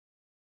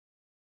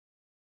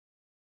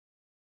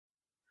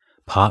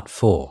Part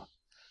 4.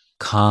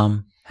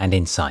 Calm and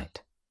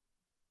Insight.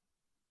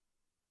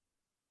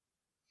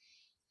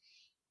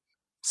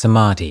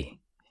 Samadhi.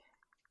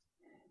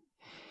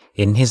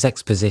 In his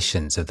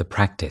expositions of the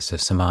practice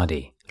of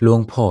Samadhi,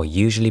 Luang Por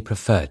usually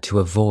preferred to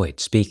avoid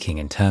speaking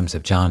in terms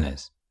of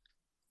jhanas.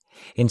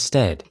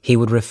 Instead, he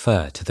would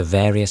refer to the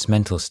various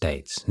mental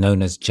states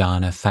known as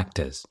jhana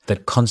factors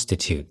that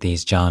constitute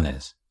these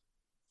jhanas.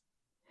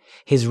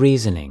 His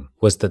reasoning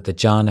was that the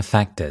jhana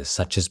factors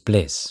such as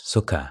bliss,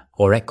 sukha,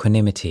 or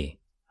equanimity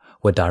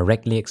were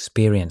directly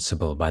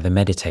experienceable by the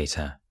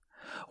meditator,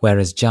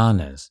 whereas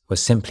jhanas were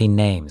simply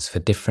names for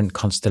different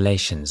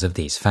constellations of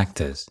these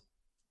factors.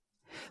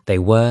 They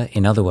were,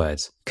 in other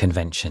words,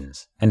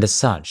 conventions, and as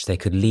such they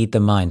could lead the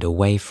mind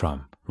away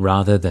from,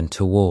 rather than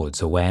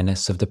towards,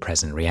 awareness of the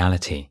present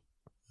reality.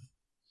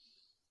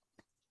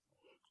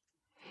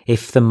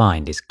 If the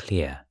mind is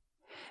clear,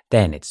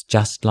 then it's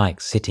just like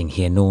sitting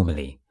here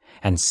normally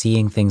and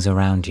seeing things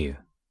around you.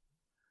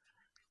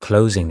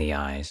 Closing the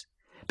eyes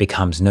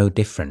becomes no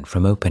different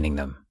from opening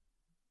them.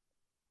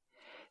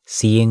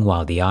 Seeing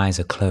while the eyes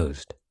are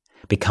closed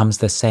becomes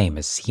the same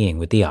as seeing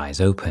with the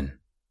eyes open.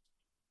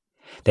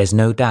 There's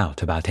no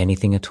doubt about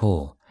anything at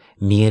all,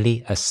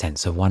 merely a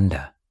sense of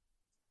wonder.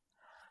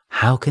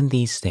 How can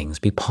these things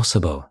be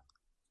possible?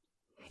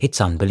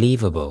 It's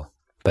unbelievable,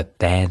 but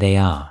there they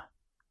are.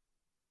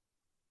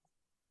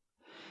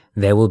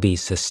 There will be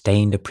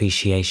sustained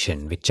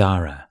appreciation,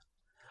 vichara,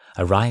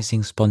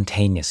 arising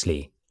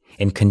spontaneously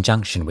in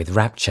conjunction with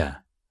rapture,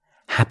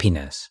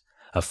 happiness,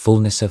 a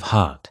fullness of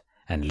heart,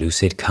 and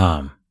lucid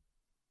calm.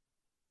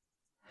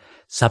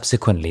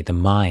 Subsequently, the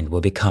mind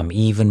will become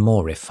even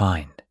more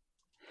refined,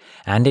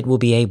 and it will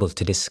be able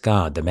to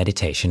discard the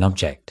meditation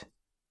object.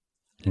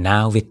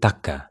 Now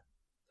vitakka,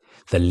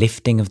 the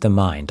lifting of the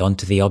mind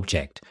onto the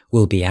object,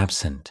 will be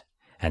absent,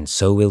 and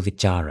so will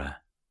vichara.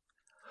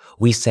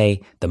 We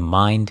say the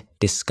mind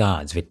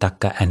discards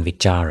vitakka and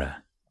vichara.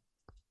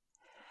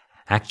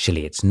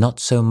 Actually, it's not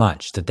so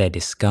much that they're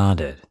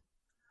discarded.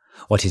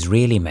 What is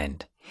really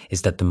meant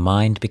is that the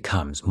mind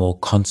becomes more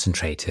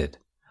concentrated,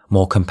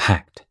 more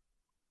compact.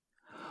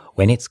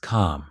 When it's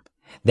calm,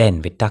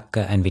 then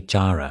vitakka and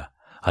vichara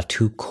are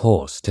too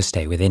coarse to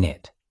stay within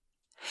it,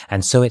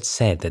 and so it's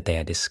said that they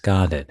are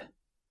discarded.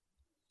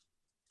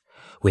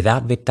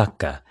 Without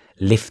vitakka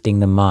lifting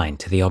the mind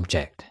to the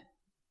object,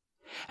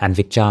 and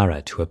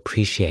vichara to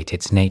appreciate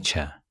its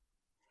nature,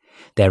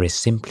 there is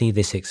simply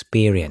this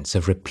experience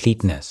of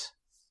repleteness,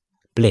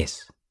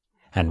 bliss,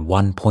 and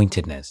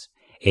one-pointedness,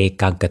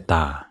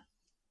 ekaggata.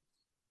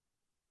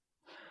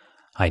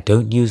 I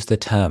don't use the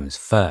terms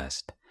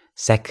first,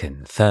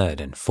 second,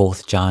 third, and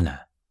fourth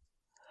jhana.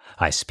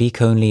 I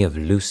speak only of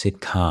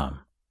lucid calm,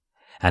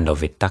 and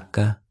of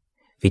vitakka,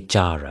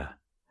 vichara,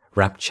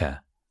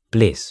 rapture,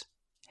 bliss,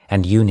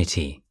 and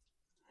unity,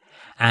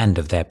 and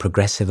of their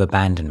progressive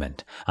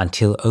abandonment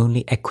until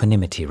only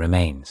equanimity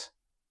remains.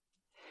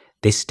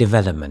 This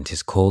development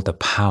is called the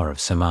power of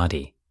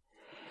samadhi,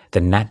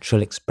 the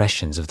natural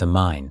expressions of the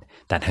mind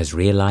that has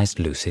realized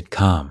lucid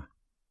calm.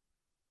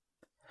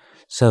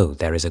 So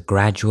there is a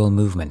gradual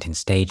movement in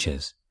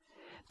stages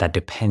that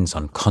depends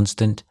on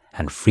constant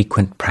and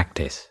frequent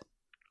practice.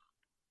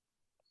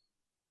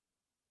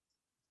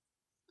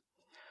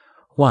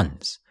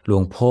 Once,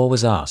 Luang Por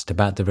was asked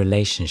about the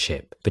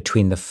relationship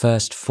between the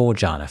first 4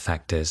 jhana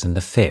factors and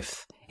the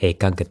 5th,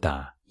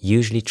 ekaggata,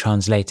 usually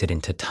translated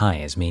into Thai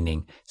as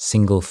meaning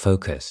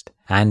single-focused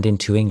and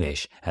into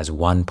English as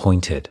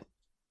one-pointed.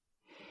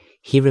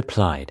 He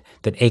replied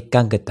that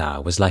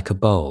ekaggata was like a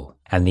bowl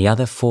and the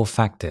other 4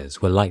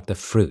 factors were like the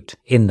fruit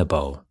in the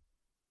bowl.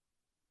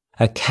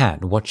 A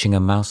cat watching a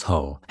mouse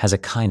hole has a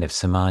kind of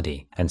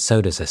samadhi, and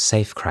so does a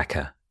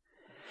safecracker.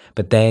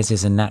 But theirs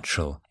is a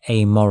natural,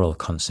 amoral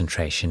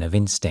concentration of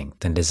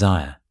instinct and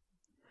desire,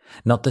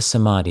 not the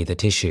samadhi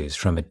that issues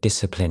from a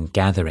disciplined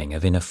gathering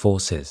of inner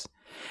forces,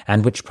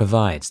 and which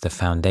provides the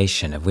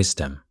foundation of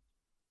wisdom.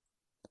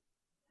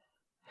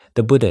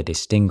 The Buddha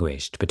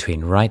distinguished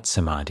between right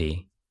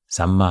samadhi,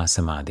 samma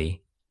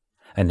samadhi,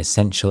 an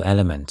essential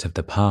element of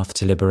the path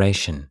to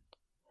liberation,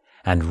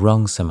 and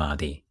wrong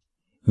samadhi,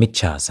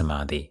 miccha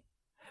samadhi,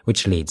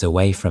 which leads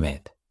away from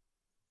it.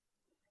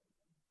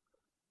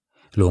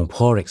 Luang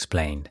Por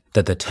explained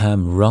that the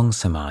term wrong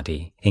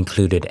samadhi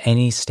included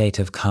any state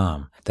of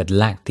calm that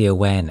lacked the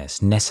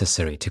awareness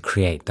necessary to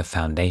create the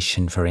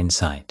foundation for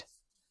insight.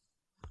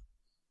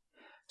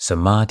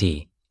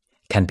 Samadhi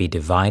can be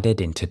divided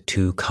into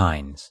 2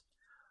 kinds,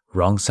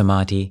 wrong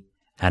samadhi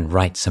and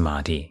right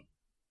samadhi.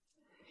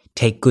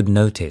 Take good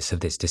notice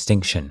of this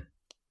distinction.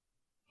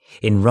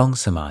 In wrong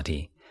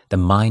samadhi, the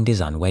mind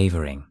is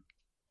unwavering.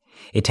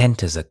 It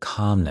enters a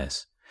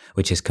calmness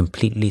which is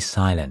completely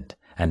silent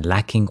and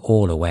lacking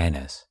all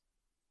awareness.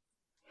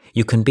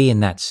 You can be in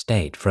that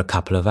state for a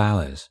couple of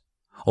hours,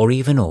 or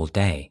even all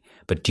day,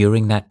 but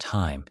during that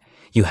time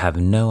you have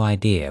no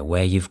idea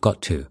where you've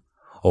got to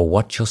or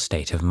what your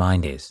state of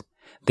mind is.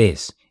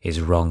 This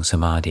is wrong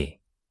samadhi.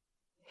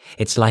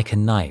 It's like a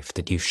knife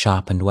that you've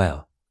sharpened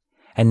well,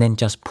 and then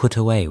just put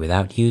away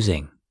without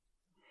using.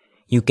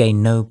 you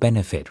gain no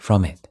benefit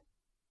from it.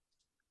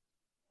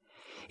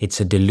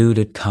 It's a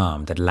deluded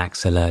calm that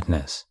lacks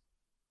alertness.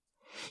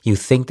 You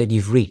think that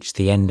you've reached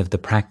the end of the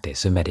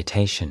practice of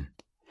meditation,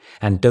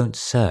 and don't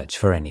search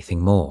for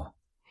anything more.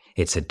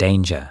 It's a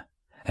danger,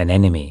 an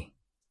enemy.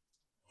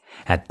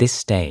 At this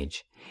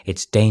stage,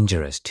 it's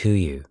dangerous to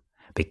you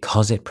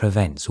because it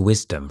prevents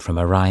wisdom from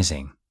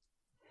arising.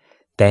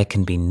 There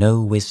can be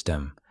no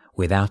wisdom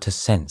without a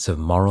sense of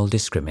moral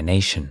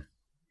discrimination.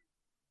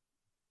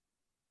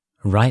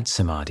 Right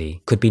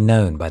samadhi could be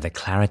known by the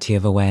clarity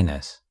of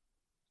awareness.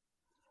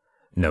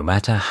 No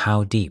matter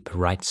how deep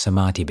right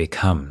samadhi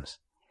becomes,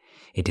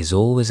 it is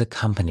always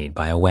accompanied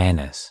by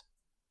awareness.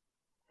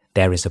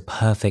 There is a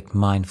perfect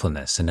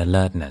mindfulness and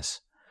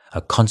alertness, a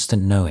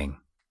constant knowing.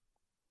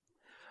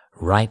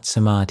 Right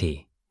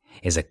samadhi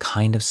is a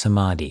kind of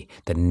samadhi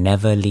that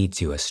never leads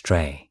you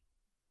astray.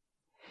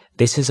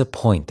 This is a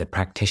point that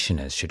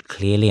practitioners should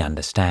clearly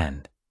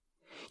understand.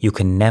 You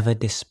can never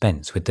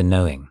dispense with the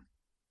knowing.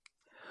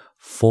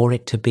 For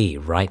it to be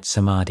right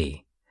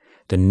samadhi,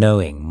 the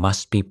knowing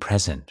must be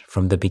present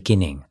from the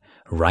beginning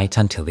right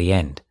until the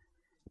end.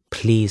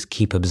 Please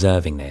keep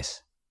observing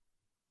this.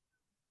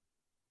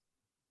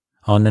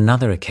 On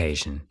another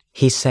occasion,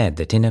 he said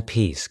that inner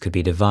peace could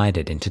be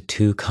divided into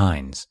two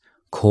kinds,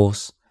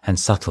 coarse and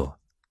subtle.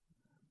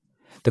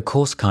 The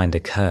coarse kind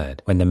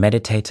occurred when the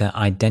meditator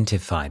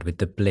identified with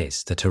the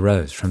bliss that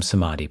arose from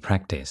samadhi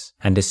practice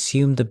and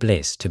assumed the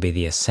bliss to be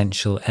the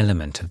essential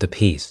element of the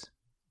peace.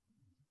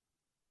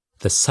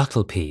 The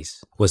subtle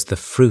peace was the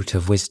fruit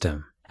of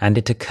wisdom, and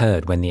it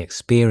occurred when the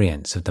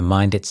experience of the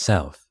mind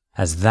itself,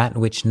 as that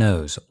which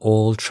knows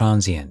all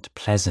transient,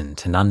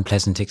 pleasant and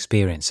unpleasant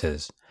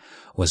experiences,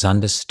 was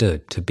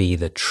understood to be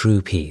the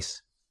true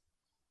peace.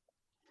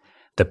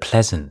 The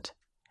pleasant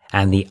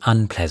and the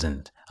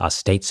unpleasant are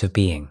states of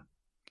being,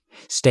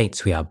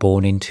 states we are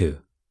born into,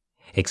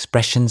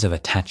 expressions of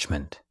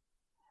attachment.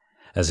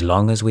 As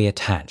long as we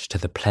attach to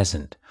the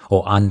pleasant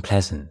or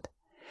unpleasant,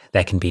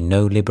 there can be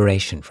no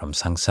liberation from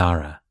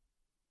samsara.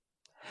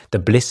 The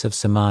bliss of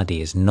samadhi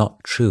is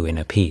not true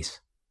inner peace.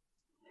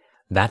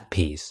 That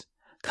peace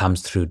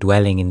comes through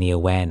dwelling in the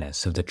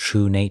awareness of the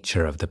true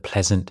nature of the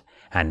pleasant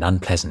and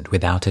unpleasant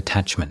without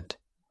attachment.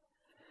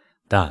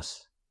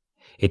 Thus,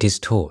 it is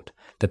taught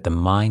that the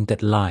mind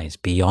that lies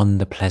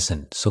beyond the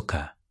pleasant,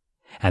 sukha,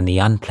 and the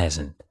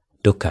unpleasant,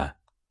 dukkha,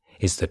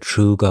 is the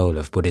true goal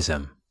of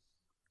Buddhism.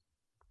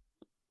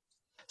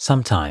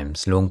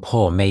 Sometimes Luang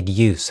Por made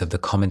use of the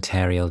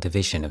commentarial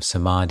division of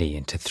samadhi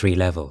into three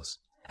levels,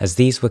 as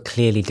these were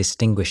clearly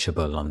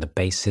distinguishable on the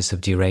basis of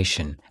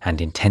duration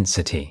and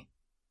intensity.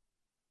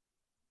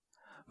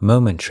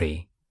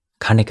 Momentary,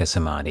 khanika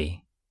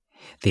samadhi,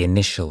 the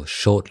initial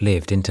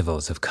short-lived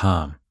intervals of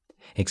calm,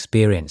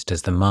 experienced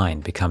as the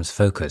mind becomes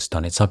focused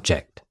on its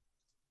object.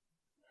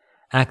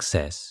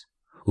 Access,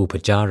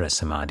 upajjhara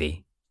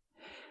samadhi,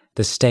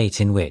 the state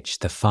in which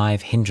the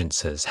 5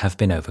 hindrances have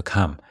been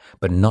overcome,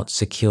 but not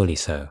securely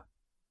so.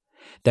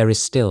 There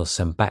is still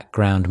some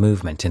background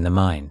movement in the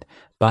mind,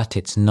 but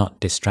it's not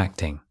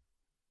distracting.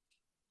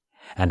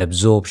 And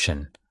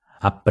absorption,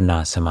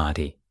 appana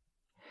samadhi,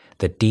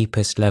 the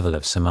deepest level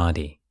of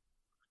samadhi.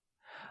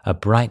 A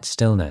bright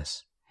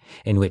stillness,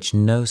 in which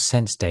no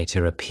sense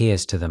data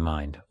appears to the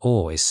mind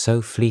or is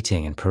so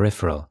fleeting and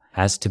peripheral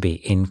as to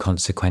be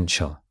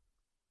inconsequential.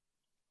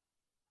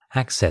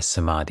 Access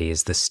samadhi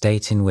is the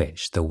state in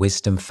which the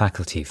wisdom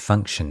faculty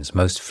functions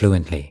most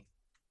fluently.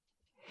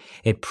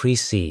 It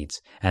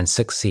precedes and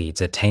succeeds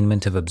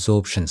attainment of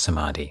absorption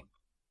samadhi.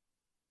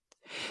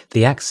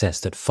 The access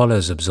that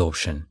follows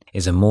absorption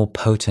is a more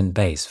potent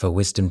base for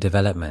wisdom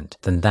development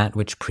than that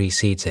which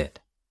precedes it.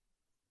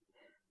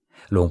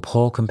 Luang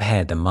Por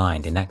compared the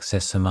mind in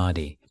access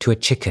samadhi to a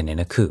chicken in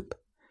a coop,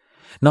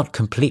 not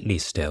completely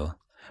still,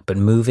 but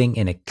moving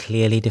in a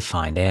clearly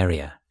defined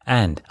area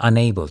and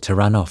unable to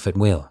run off at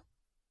will.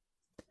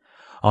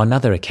 On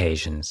other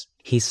occasions,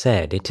 he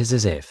said it is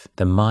as if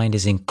the mind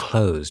is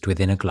enclosed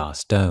within a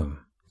glass dome.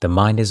 The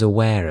mind is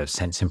aware of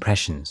sense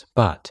impressions,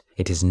 but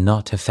it is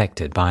not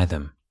affected by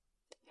them.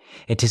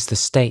 It is the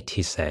state,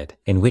 he said,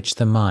 in which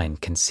the mind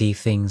can see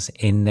things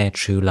in their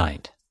true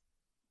light.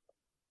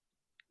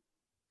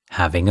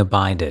 Having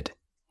abided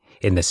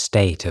in the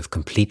state of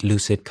complete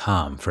lucid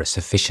calm for a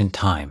sufficient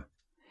time,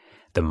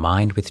 the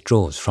mind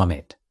withdraws from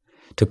it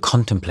to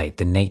contemplate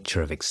the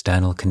nature of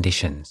external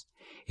conditions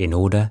in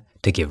order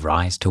to give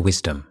rise to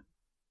wisdom.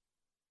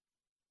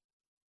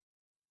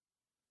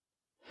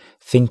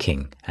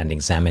 Thinking and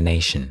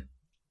examination.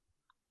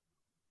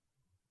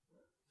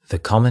 The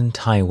common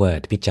Thai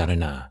word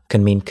vicharana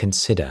can mean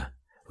consider,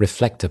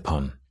 reflect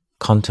upon,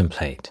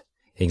 contemplate,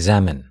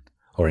 examine,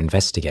 or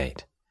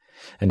investigate,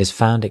 and is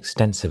found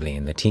extensively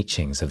in the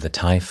teachings of the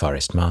Thai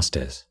forest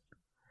masters.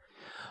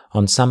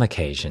 On some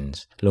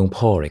occasions, Luang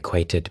Por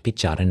equated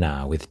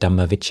vicharana with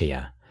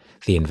Dhammavichaya,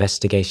 the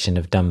investigation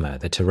of Dhamma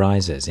that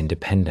arises in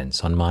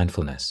dependence on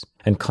mindfulness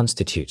and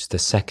constitutes the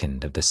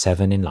second of the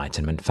 7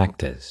 enlightenment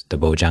factors, the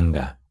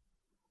Bojjhanga.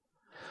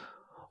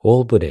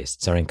 All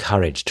Buddhists are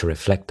encouraged to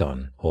reflect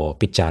on, or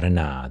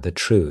picharana, the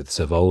truths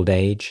of old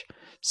age,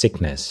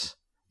 sickness,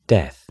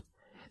 death,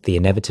 the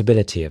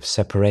inevitability of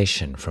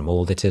separation from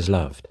all that is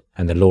loved,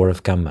 and the law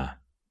of Kamma.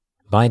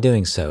 By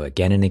doing so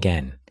again and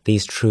again,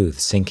 these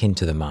truths sink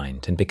into the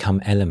mind and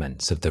become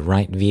elements of the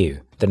right view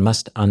that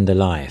must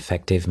underlie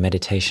effective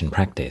meditation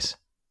practice.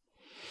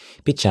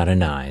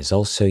 Picharana is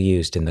also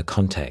used in the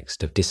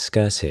context of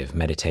discursive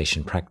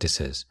meditation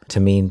practices to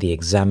mean the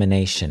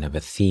examination of a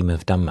theme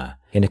of Dhamma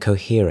in a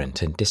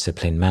coherent and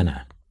disciplined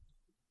manner.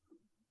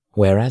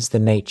 Whereas the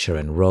nature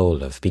and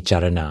role of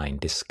picharana in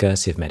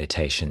discursive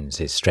meditations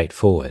is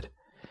straightforward,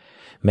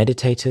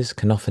 meditators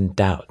can often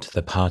doubt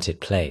the part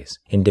it plays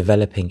in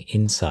developing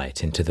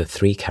insight into the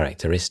three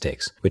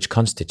characteristics which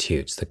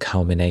constitutes the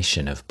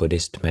culmination of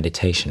Buddhist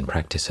meditation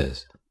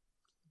practices.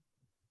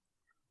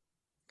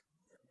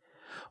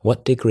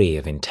 What degree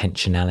of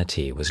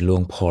intentionality was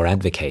Luang Por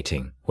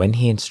advocating when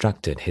he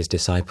instructed his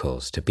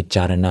disciples to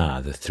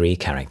picharana the three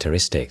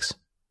characteristics?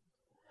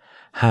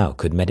 How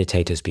could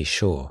meditators be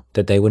sure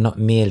that they were not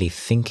merely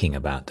thinking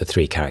about the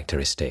three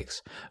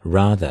characteristics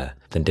rather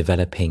than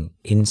developing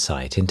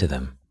insight into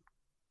them?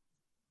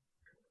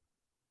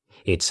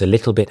 It's a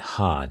little bit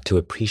hard to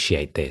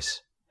appreciate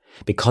this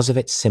because of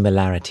its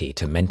similarity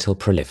to mental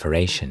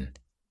proliferation.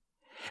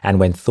 And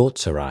when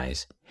thoughts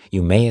arise,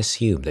 you may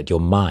assume that your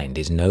mind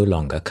is no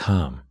longer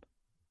calm.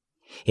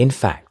 In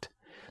fact,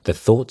 the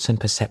thoughts and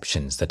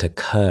perceptions that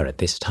occur at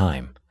this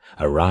time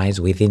arise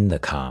within the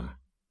calm.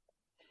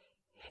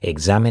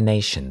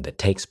 Examination that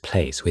takes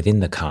place within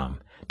the calm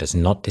does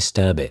not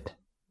disturb it.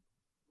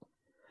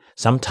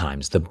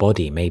 Sometimes the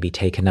body may be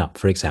taken up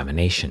for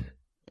examination.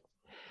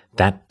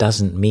 That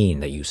doesn't mean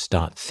that you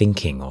start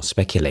thinking or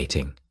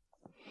speculating.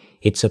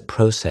 It's a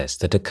process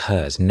that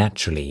occurs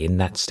naturally in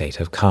that state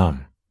of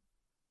calm.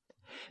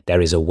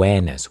 There is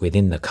awareness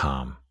within the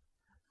calm,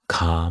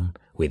 calm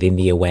within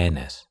the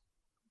awareness.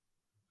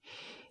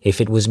 If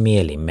it was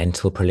merely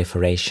mental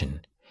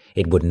proliferation,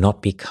 it would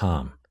not be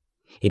calm.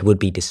 It would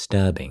be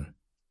disturbing.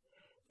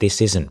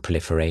 This isn't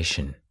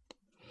proliferation.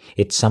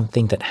 It's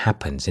something that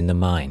happens in the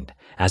mind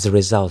as a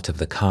result of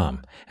the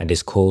calm and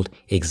is called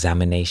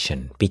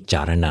examination,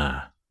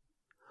 picharana.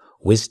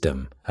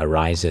 Wisdom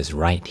arises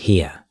right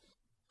here.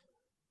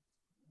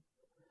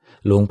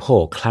 Luang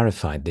Por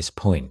clarified this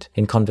point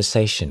in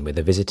conversation with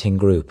a visiting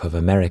group of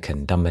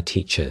American Dhamma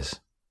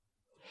teachers.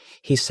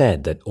 He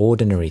said that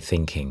ordinary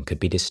thinking could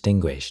be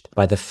distinguished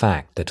by the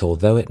fact that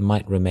although it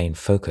might remain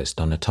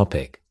focused on a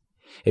topic,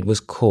 it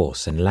was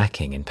coarse and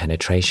lacking in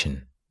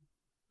penetration.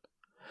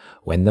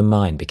 When the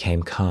mind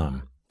became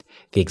calm,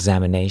 the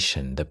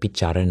examination, the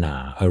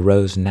picharana,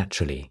 arose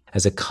naturally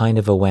as a kind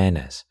of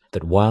awareness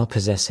that while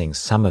possessing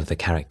some of the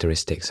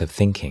characteristics of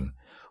thinking,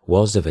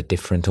 was of a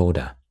different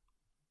order.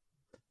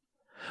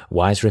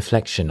 Wise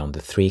reflection on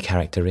the three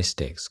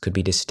characteristics could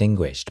be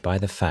distinguished by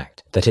the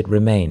fact that it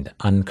remained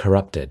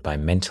uncorrupted by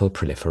mental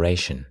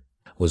proliferation,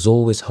 was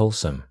always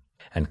wholesome,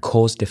 and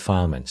caused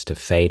defilements to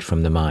fade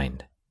from the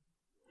mind.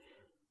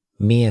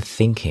 Mere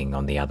thinking,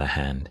 on the other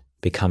hand,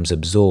 becomes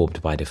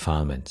absorbed by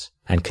defilements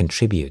and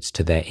contributes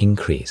to their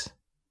increase.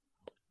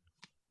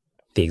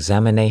 The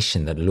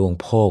examination that Luang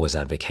Por was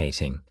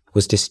advocating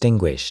was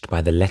distinguished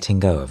by the letting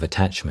go of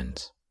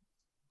attachments.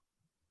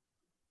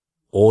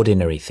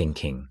 Ordinary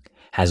thinking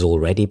has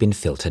already been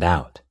filtered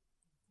out.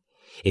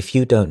 If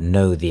you don't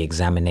know the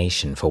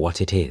examination for what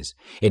it is,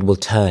 it will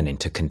turn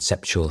into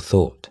conceptual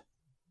thought.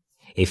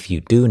 If you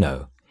do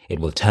know, it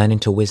will turn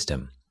into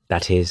wisdom,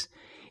 that is,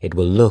 it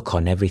will look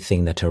on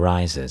everything that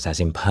arises as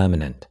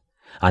impermanent,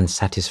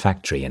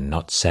 unsatisfactory and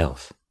not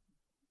self.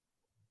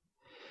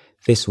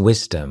 This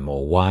wisdom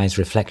or wise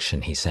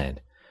reflection, he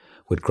said,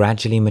 would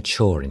gradually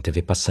mature into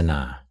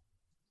vipassana.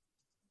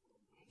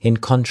 In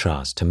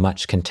contrast to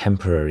much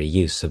contemporary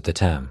use of the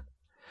term,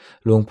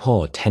 Luang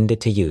Por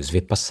tended to use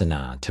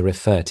vipassana to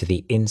refer to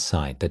the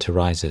insight that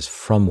arises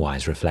from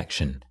wise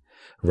reflection,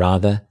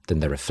 rather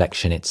than the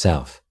reflection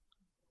itself.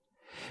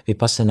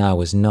 Vipassana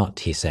was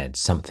not, he said,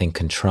 something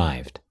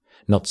contrived,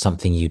 not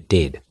something you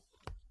did.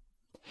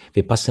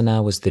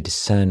 Vipassana was the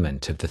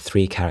discernment of the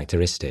three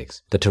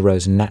characteristics that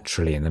arose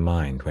naturally in the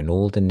mind when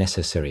all the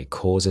necessary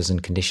causes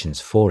and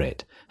conditions for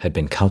it had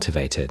been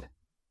cultivated.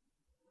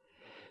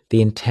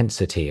 The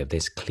intensity of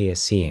this clear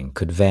seeing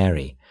could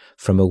vary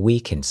from a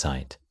weak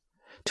insight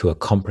to a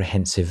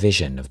comprehensive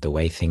vision of the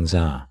way things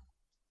are.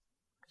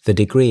 The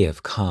degree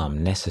of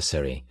calm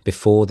necessary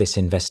before this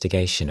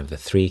investigation of the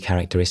three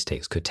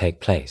characteristics could take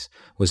place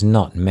was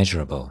not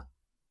measurable.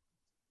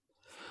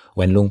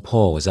 When Luang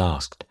Por was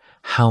asked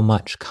how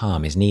much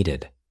calm is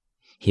needed,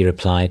 he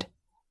replied,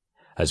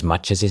 "As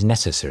much as is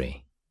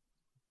necessary."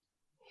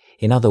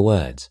 In other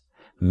words,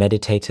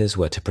 meditators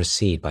were to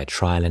proceed by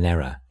trial and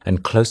error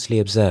and closely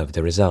observe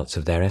the results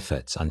of their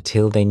efforts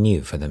until they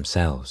knew for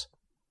themselves.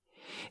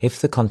 If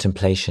the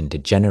contemplation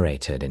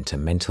degenerated into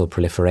mental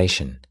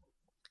proliferation,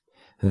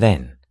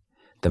 then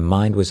the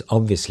mind was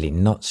obviously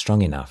not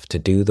strong enough to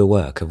do the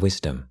work of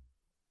wisdom.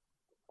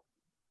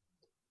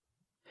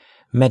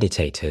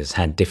 Meditators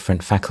had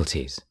different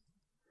faculties.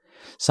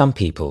 Some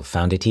people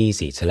found it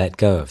easy to let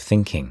go of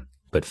thinking,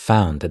 but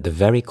found that the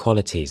very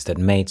qualities that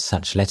made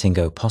such letting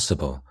go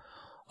possible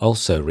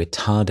also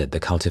retarded the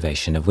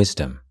cultivation of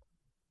wisdom.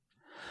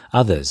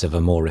 Others of a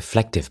more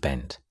reflective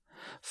bent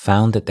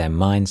found that their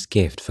mind's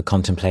gift for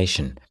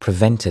contemplation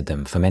prevented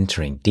them from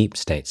entering deep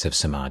states of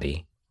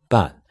samadhi,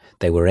 but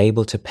they were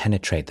able to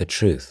penetrate the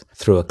truth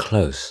through a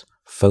close,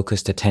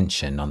 focused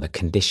attention on the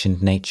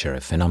conditioned nature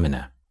of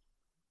phenomena.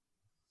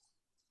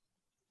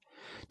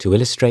 To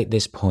illustrate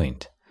this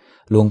point,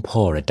 Luang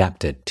Por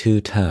adapted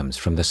two terms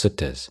from the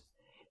suttas,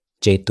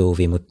 Ceto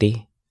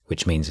Vimutti,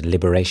 which means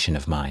liberation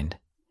of mind,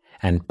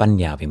 and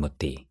Panya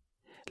Vimutti,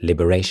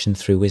 liberation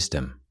through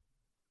wisdom.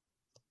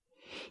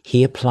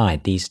 He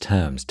applied these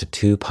terms to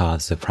two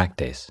paths of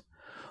practice,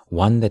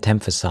 one that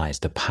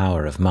emphasized the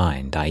power of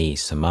mind, i.e.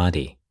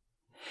 samadhi,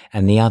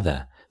 and the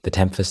other that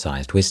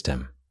emphasized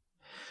wisdom.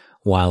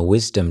 While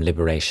wisdom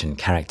liberation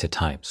character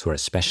types were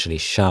especially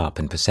sharp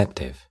and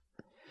perceptive,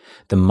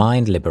 the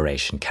mind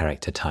liberation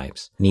character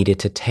types needed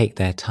to take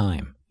their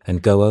time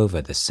and go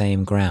over the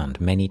same ground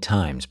many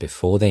times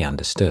before they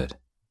understood.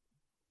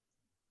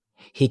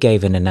 He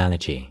gave an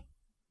analogy.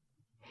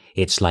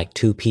 It's like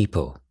two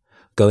people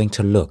going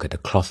to look at a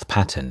cloth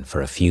pattern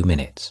for a few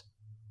minutes.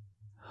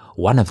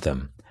 One of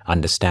them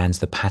understands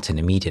the pattern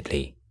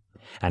immediately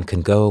and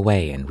can go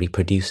away and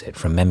reproduce it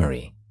from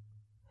memory.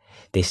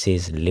 This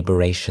is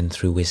liberation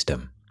through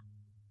wisdom.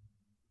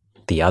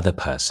 The other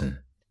person,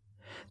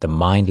 the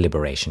mind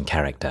liberation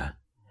character,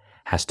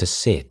 has to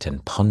sit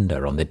and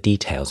ponder on the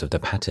details of the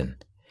pattern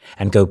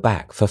and go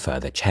back for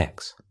further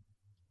checks.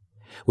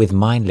 With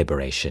mind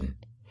liberation,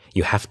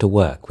 you have to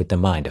work with the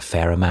mind a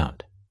fair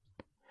amount.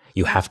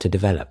 You have to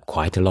develop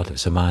quite a lot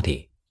of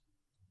samadhi.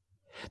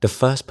 The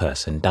first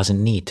person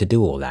doesn't need to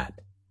do all that.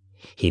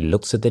 He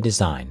looks at the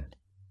design,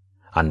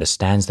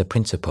 understands the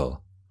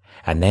principle,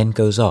 and then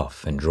goes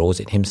off and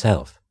draws it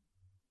himself.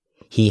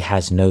 He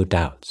has no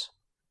doubts.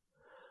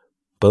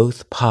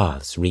 Both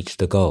paths reach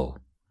the goal,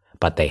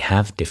 but they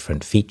have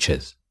different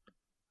features.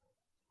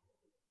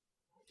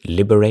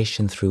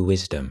 Liberation through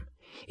wisdom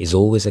is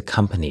always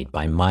accompanied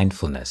by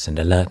mindfulness and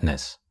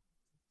alertness.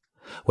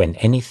 When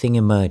anything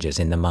emerges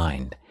in the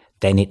mind,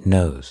 then it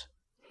knows.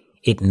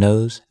 It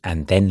knows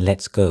and then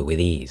lets go with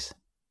ease.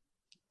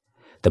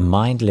 The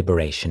mind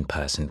liberation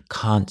person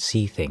can't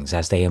see things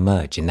as they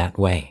emerge in that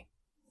way.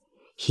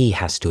 He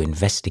has to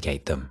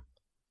investigate them,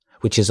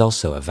 which is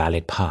also a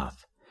valid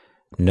path.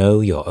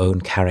 Know your own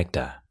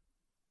character.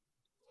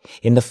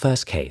 In the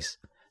first case,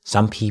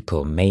 some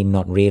people may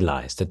not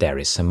realize that there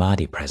is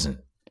samadhi present.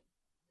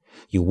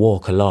 You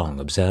walk along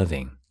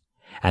observing,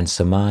 and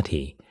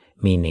samadhi,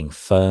 meaning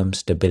firm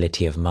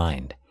stability of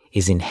mind,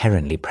 is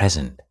inherently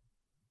present.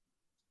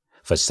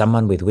 For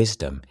someone with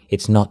wisdom,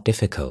 it's not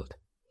difficult.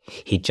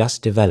 He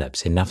just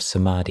develops enough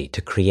samadhi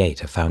to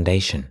create a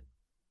foundation.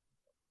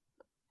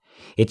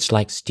 It's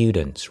like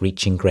students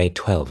reaching grade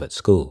 12 at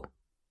school.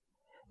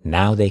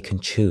 Now they can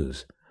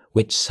choose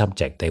which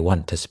subject they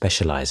want to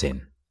specialize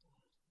in.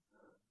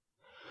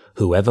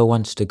 Whoever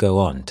wants to go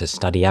on to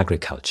study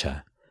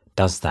agriculture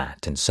does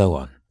that, and so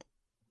on.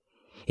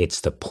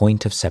 It's the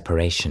point of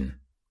separation.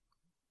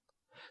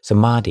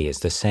 Samadhi is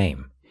the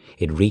same.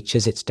 It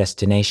reaches its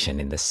destination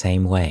in the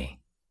same way.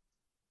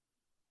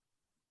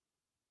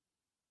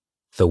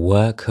 The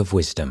work of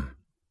wisdom.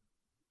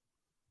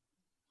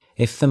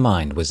 If the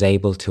mind was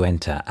able to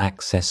enter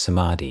access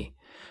samadhi,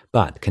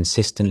 but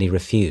consistently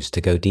refused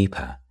to go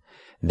deeper,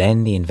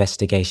 then the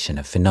investigation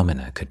of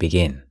phenomena could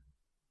begin.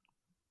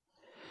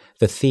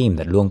 The theme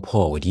that Luang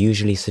Por would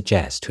usually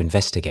suggest to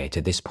investigate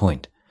at this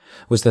point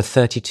was the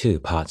 32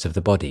 parts of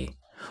the body,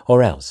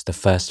 or else the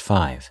first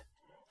 5,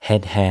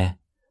 head hair,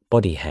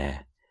 body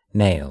hair,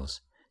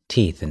 nails,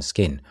 teeth and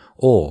skin,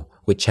 or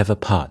whichever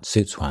part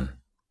suits one.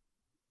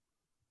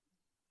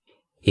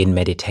 In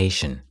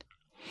meditation,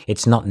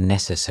 it's not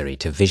necessary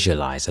to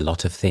visualize a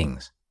lot of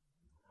things.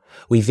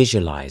 We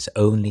visualize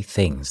only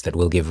things that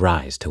will give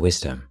rise to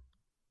wisdom.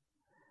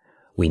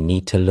 We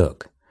need to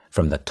look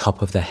from the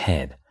top of the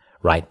head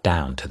right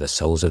down to the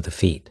soles of the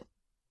feet,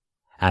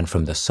 and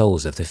from the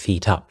soles of the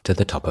feet up to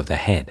the top of the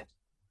head.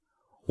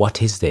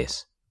 What is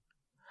this?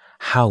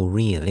 How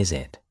real is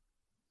it?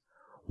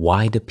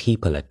 Why do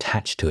people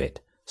attach to it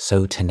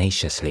so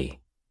tenaciously?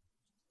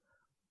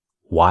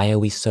 Why are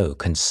we so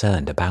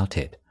concerned about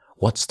it?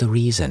 What's the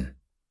reason?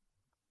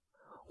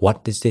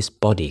 What does this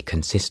body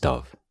consist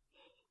of?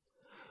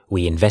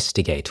 We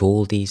investigate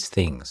all these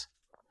things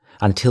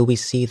until we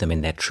see them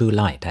in their true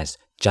light as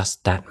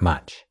just that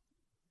much.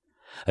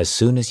 As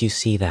soon as you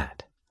see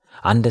that,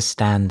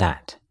 understand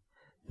that,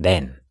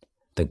 then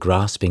the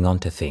grasping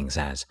onto things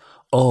as,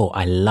 oh,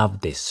 I love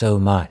this so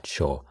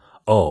much, or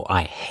oh,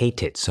 I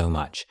hate it so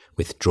much,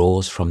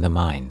 withdraws from the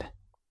mind.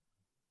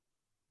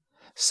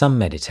 Some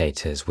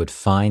meditators would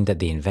find that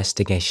the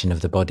investigation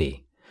of the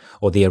body,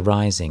 or the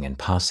arising and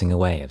passing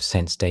away of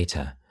sense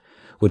data,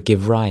 would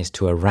give rise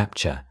to a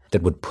rapture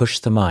that would push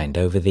the mind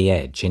over the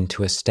edge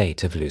into a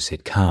state of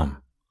lucid calm.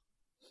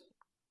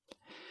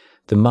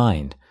 The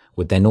mind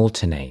would then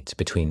alternate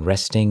between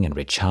resting and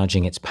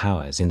recharging its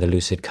powers in the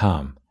lucid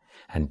calm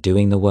and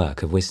doing the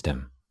work of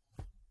wisdom.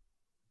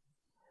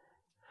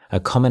 A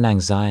common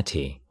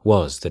anxiety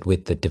was that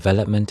with the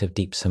development of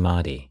deep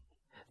samadhi,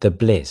 the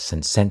bliss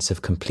and sense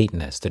of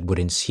completeness that would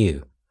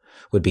ensue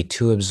would be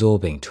too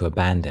absorbing to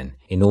abandon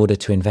in order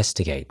to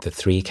investigate the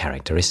three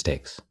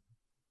characteristics.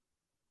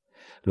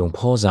 Luang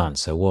Por's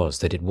answer was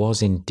that it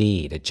was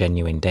indeed a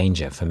genuine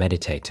danger for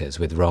meditators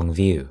with wrong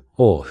view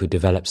or who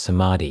developed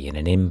samadhi in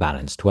an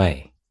imbalanced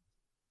way.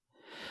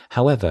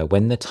 However,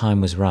 when the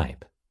time was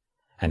ripe,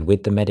 and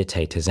with the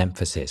meditator's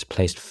emphasis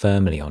placed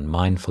firmly on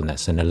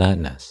mindfulness and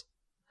alertness,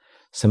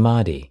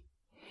 samadhi,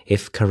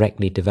 if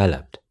correctly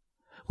developed,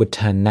 would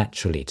turn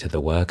naturally to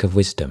the work of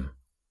wisdom.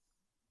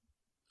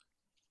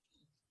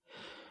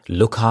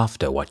 Look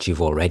after what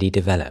you've already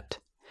developed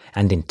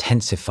and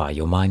intensify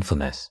your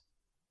mindfulness.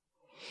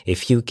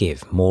 If you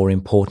give more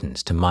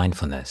importance to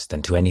mindfulness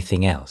than to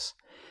anything else,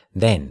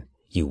 then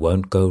you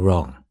won't go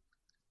wrong.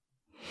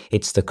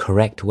 It's the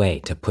correct way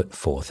to put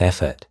forth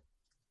effort.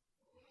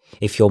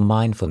 If your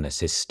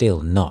mindfulness is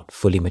still not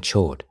fully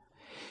matured,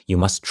 you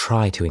must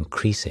try to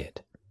increase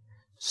it,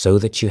 so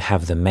that you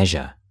have the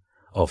measure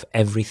of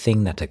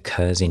everything that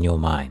occurs in your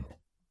mind.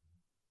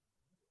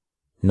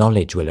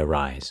 Knowledge will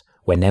arise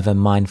whenever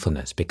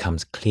mindfulness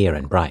becomes clear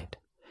and bright,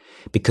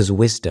 because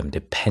wisdom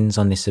depends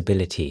on this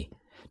ability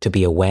to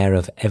be aware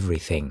of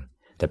everything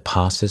that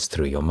passes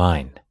through your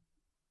mind.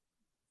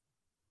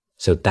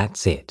 So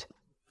that's it.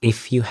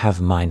 If you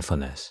have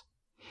mindfulness,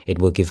 it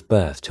will give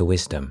birth to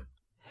wisdom,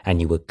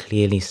 and you will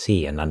clearly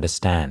see and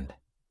understand.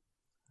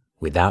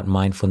 Without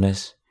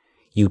mindfulness,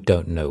 you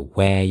don't know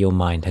where your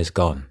mind has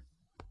gone.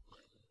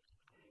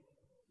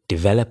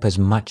 Develop as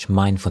much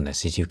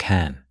mindfulness as you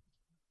can.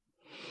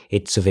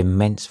 It's of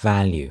immense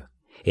value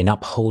in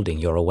upholding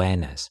your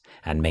awareness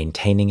and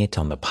maintaining it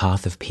on the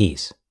path of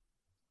peace.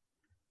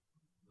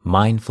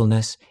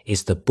 Mindfulness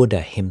is the Buddha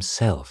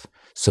himself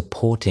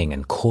supporting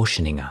and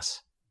cautioning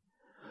us.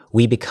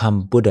 We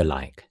become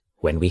Buddha-like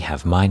when we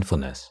have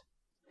mindfulness,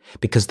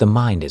 because the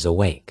mind is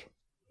awake.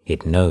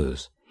 It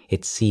knows,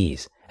 it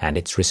sees, and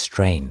it's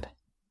restrained.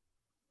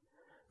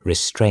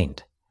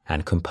 Restraint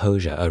and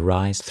composure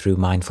arise through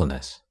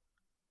mindfulness.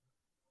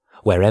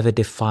 Wherever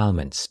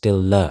defilements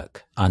still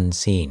lurk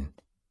unseen,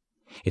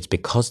 it's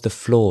because the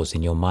flaws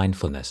in your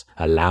mindfulness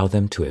allow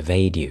them to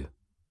evade you.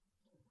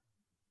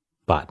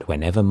 But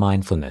whenever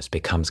mindfulness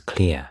becomes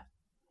clear,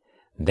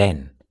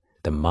 then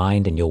the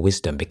mind and your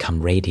wisdom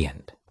become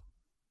radiant.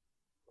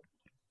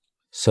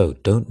 So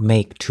don't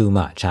make too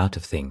much out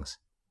of things.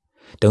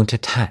 Don't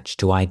attach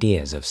to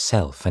ideas of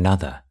self and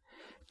other.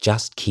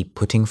 Just keep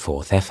putting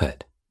forth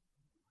effort.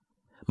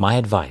 My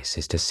advice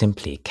is to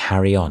simply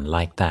carry on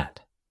like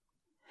that.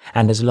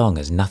 And as long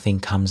as nothing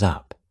comes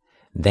up,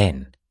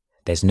 then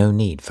there's no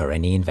need for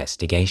any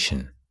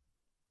investigation.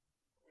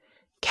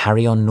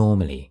 Carry on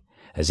normally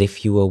as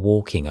if you were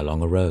walking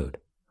along a road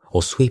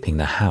or sweeping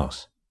the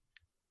house.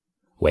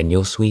 When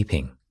you're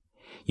sweeping,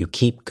 you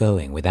keep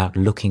going without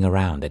looking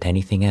around at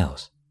anything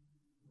else.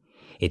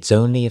 It's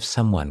only if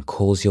someone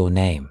calls your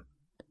name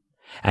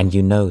and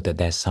you know that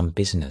there's some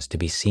business to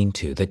be seen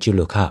to that you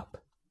look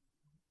up.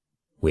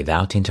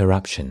 Without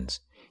interruptions,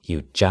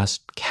 you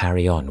just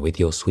carry on with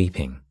your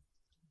sweeping.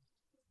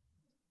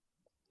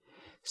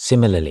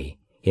 Similarly,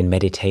 in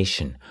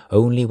meditation,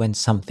 only when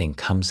something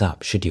comes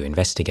up should you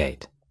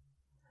investigate.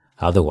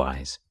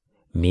 Otherwise,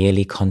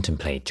 merely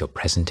contemplate your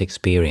present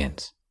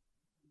experience.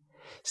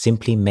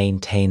 Simply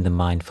maintain the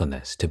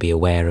mindfulness to be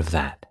aware of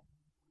that.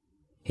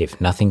 If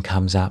nothing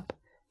comes up,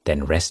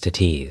 then rest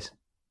at ease.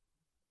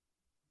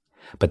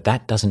 But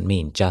that doesn't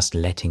mean just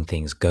letting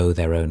things go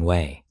their own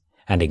way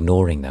and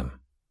ignoring them.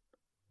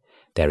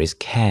 There is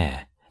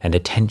care and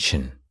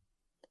attention.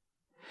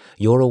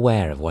 You're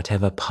aware of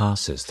whatever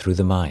passes through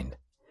the mind,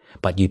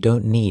 but you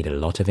don't need a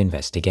lot of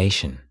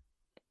investigation.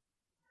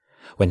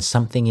 When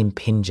something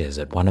impinges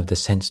at one of the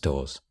sense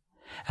doors,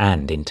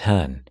 and in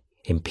turn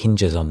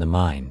impinges on the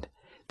mind,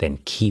 then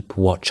keep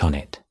watch on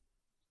it.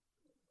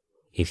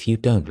 If you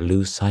don't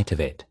lose sight of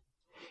it,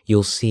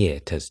 you'll see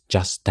it as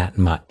just that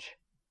much,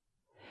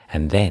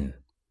 and then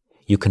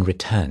you can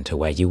return to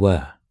where you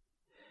were.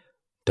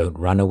 Don't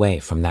run away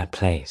from that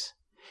place,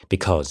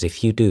 because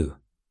if you do,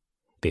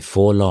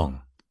 before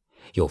long,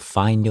 you'll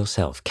find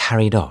yourself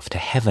carried off to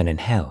heaven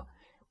and hell.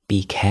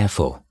 Be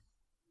careful.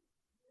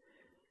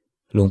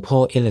 Luang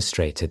Por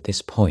illustrated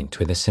this point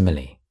with a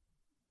simile.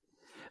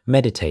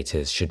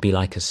 Meditators should be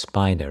like a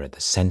spider at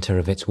the center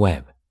of its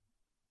web.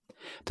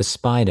 The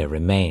spider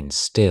remains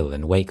still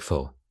and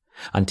wakeful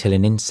until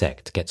an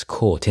insect gets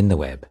caught in the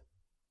web.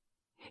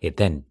 It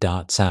then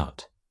darts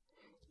out,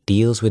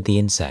 deals with the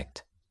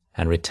insect,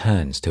 and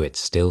returns to its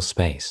still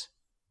space.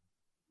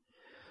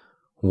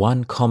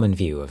 One common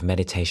view of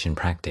meditation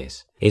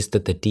practice is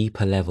that the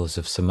deeper levels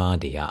of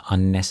samadhi are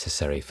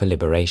unnecessary for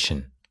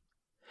liberation,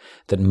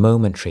 that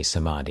momentary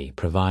samadhi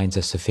provides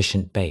a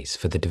sufficient base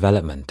for the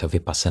development of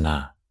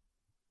vipassana.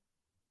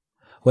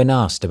 When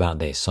asked about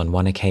this on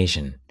one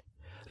occasion,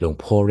 Luang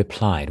Por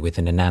replied with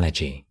an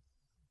analogy.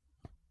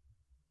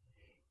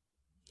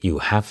 you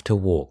have to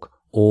walk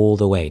all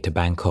the way to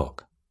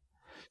Bangkok,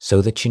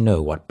 so that you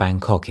know what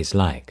Bangkok is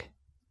like.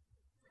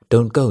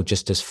 Don't go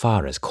just as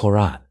far as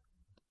Korat.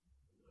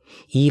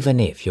 Even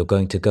if you're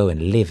going to go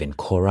and live in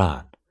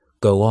Korat,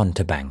 go on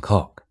to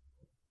Bangkok.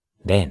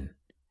 Then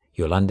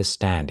you'll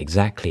understand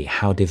exactly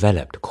how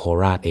developed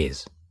Korat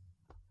is.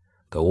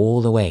 Go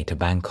all the way to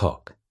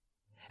Bangkok,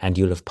 and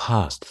you'll have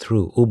passed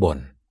through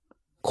Ubon,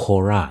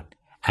 Korat,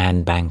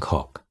 and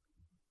Bangkok.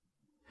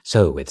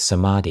 So with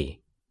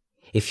Samadhi,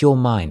 if your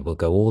mind will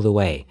go all the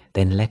way,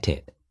 then let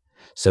it,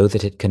 so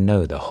that it can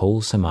know the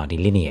whole Samadhi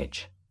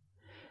lineage.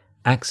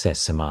 Access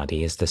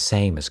Samadhi is the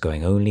same as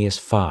going only as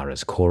far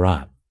as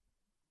Korat.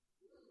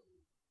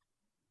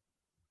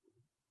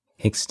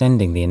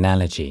 Extending the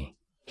analogy,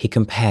 he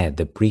compared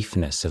the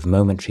briefness of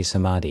momentary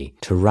Samadhi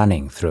to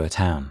running through a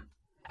town,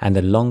 and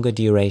the longer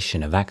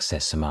duration of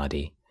access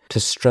Samadhi to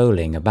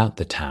strolling about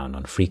the town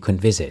on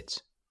frequent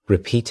visits,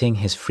 repeating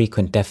his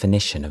frequent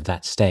definition of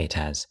that state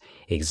as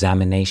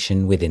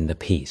examination within the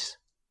peace.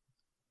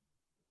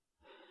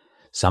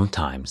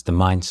 Sometimes the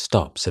mind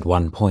stops at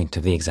one point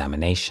of the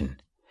examination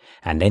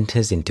and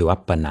enters into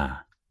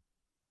appana.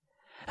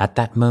 At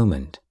that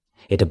moment,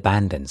 it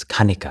abandons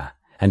khanika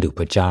and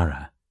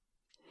upajara.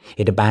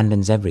 It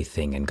abandons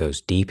everything and goes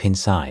deep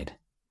inside,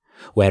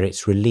 where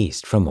it's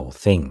released from all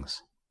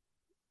things.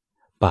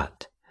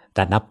 But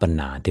that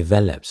appana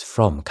develops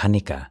from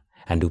khanika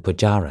and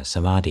upajara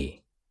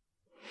samadhi.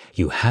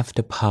 You have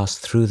to pass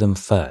through them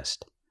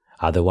first,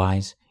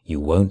 otherwise you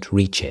won't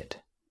reach it.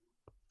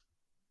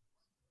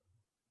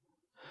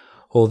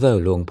 Although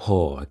Luang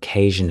Por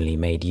occasionally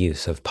made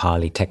use of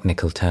Pali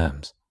technical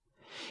terms,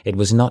 it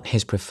was not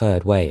his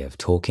preferred way of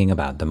talking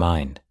about the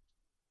mind.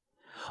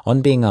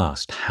 On being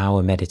asked how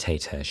a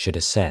meditator should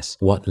assess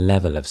what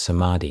level of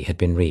samadhi had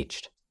been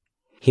reached,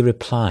 he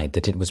replied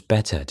that it was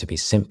better to be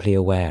simply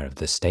aware of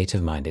the state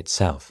of mind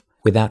itself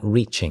without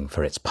reaching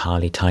for its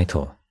Pali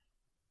title.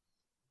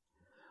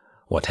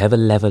 Whatever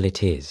level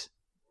it is,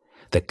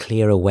 the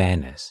clear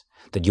awareness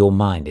that your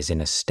mind is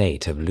in a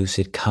state of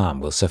lucid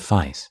calm will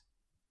suffice.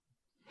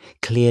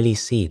 Clearly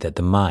see that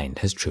the mind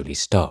has truly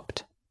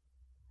stopped.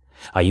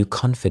 Are you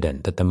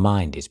confident that the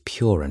mind is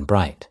pure and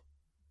bright?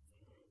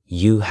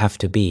 You have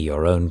to be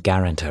your own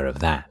guarantor of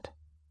that.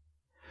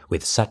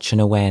 With such an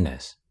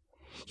awareness,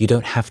 you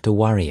don't have to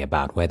worry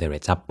about whether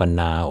it's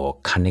appana or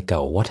khanika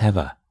or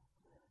whatever.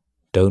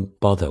 Don't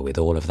bother with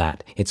all of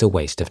that, it's a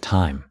waste of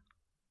time.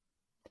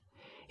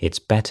 It's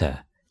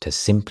better to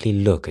simply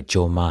look at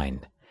your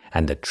mind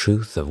and the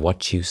truth of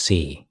what you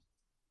see.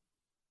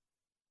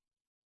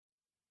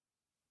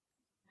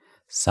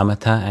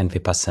 Samatha and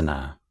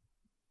Vipassana.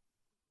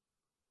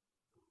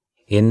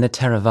 In the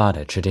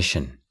Theravada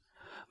tradition,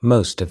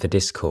 most of the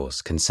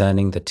discourse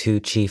concerning the two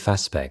chief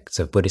aspects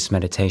of Buddhist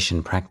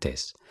meditation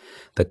practice,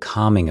 the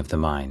calming of the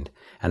mind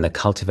and the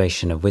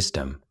cultivation of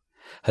wisdom,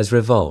 has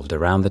revolved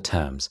around the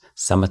terms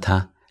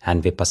samatha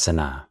and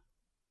vipassana.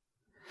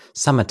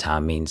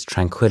 Samatha means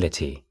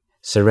tranquility,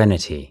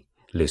 serenity,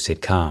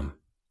 lucid calm.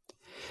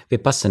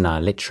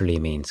 Vipassana literally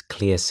means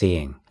clear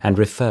seeing and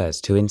refers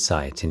to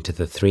insight into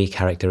the three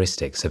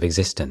characteristics of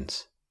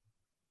existence.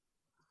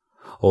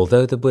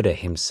 Although the Buddha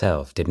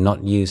himself did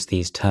not use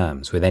these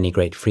terms with any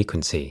great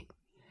frequency,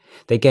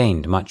 they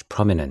gained much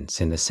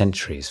prominence in the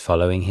centuries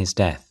following his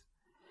death.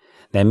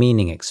 Their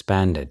meaning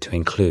expanded to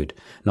include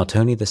not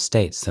only the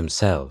states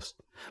themselves,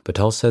 but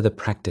also the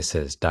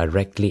practices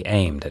directly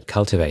aimed at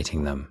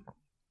cultivating them.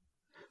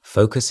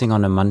 Focusing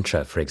on a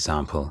mantra, for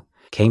example,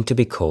 came to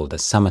be called a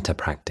samatha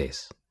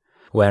practice,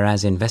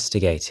 whereas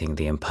investigating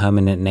the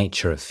impermanent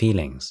nature of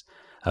feelings,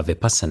 a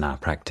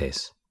vipassana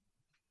practice.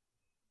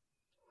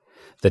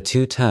 The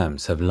two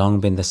terms have long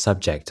been the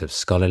subject of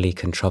scholarly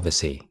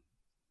controversy.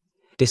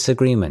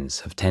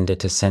 Disagreements have tended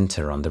to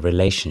center on the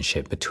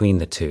relationship between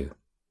the two.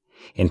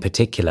 In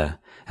particular,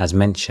 as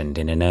mentioned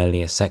in an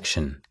earlier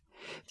section,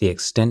 the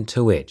extent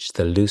to which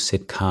the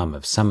lucid calm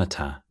of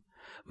samatha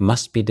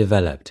must be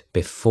developed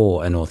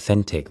before an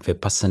authentic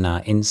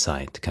vipassana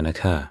insight can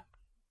occur.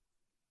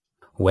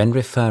 When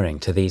referring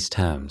to these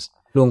terms,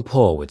 Luang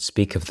Por would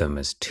speak of them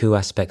as two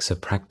aspects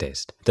of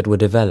practice that were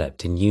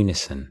developed in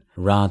unison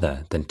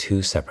rather than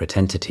two separate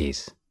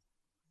entities.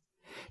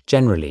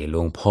 Generally,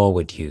 Luang Por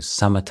would use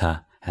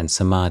samatha and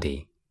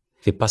samadhi,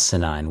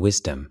 vipassana and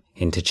wisdom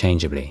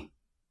interchangeably.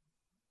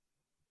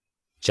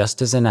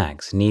 Just as an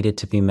axe needed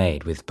to be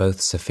made with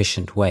both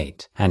sufficient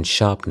weight and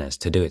sharpness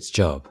to do its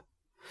job,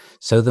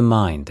 so the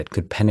mind that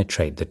could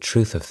penetrate the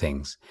truth of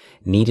things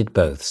needed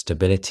both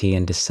stability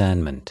and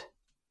discernment.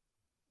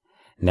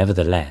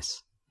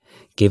 Nevertheless,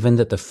 given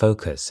that the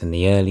focus in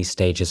the early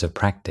stages of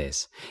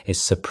practice is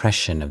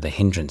suppression of the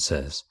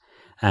hindrances,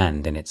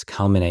 and in its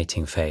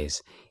culminating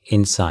phase,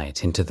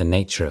 insight into the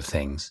nature of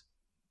things,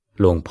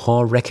 Luang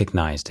Por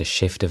recognized a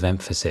shift of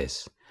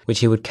emphasis, which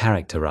he would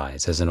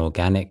characterize as an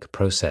organic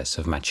process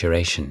of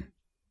maturation.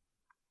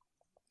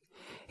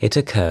 It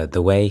occurred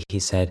the way, he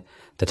said,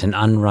 that an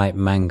unripe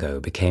mango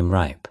became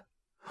ripe,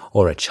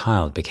 or a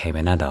child became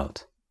an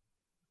adult.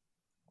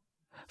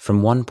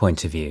 From one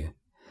point of view,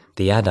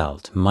 the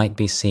adult might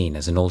be seen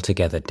as an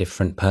altogether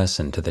different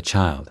person to the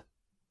child,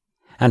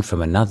 and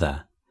from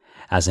another,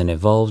 as an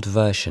evolved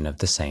version of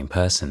the same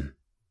person.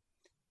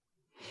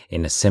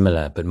 In a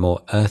similar but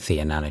more earthy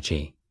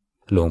analogy,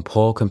 Luang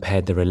Por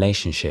compared the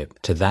relationship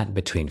to that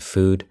between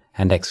food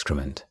and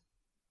excrement.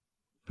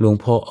 Luang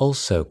Por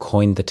also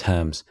coined the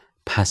terms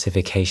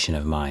pacification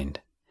of mind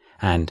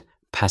and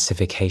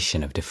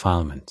pacification of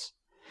defilements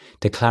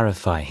to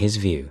clarify his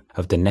view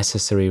of the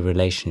necessary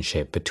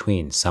relationship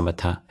between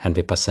samatha and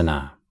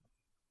vipassana.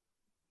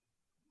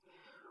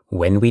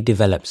 When we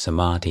develop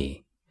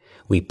samadhi,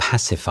 we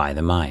pacify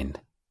the mind,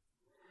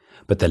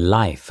 but the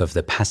life of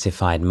the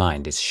pacified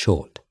mind is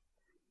short.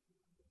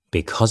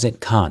 Because it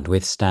can't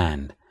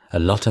withstand a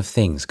lot of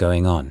things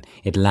going on,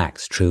 it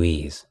lacks true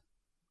ease.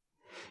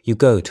 You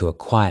go to a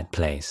quiet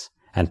place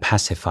and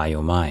pacify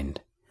your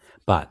mind,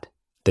 but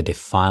the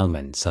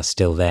defilements are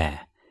still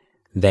there.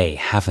 They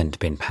haven't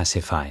been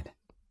pacified.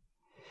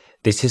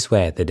 This is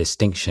where the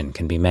distinction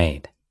can be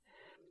made.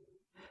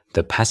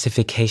 The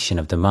pacification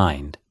of the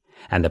mind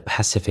and the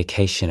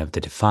pacification of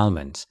the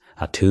defilements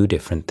are two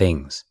different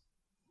things.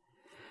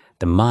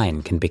 The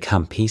mind can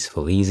become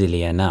peaceful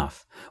easily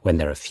enough when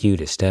there are few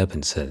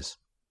disturbances.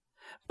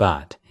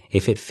 But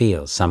if it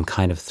feels some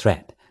kind of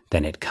threat,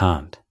 then it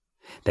can't.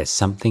 There's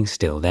something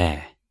still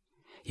there.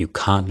 You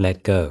can't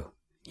let go.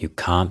 You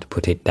can't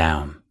put it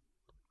down.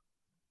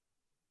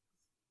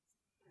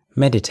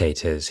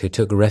 Meditators who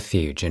took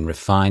refuge in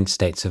refined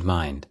states of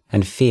mind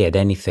and feared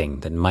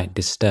anything that might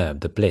disturb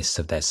the bliss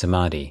of their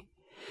samadhi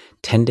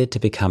tended to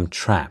become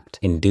trapped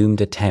in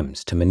doomed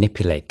attempts to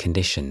manipulate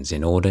conditions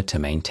in order to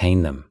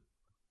maintain them.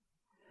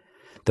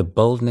 The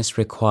boldness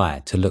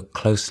required to look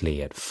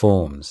closely at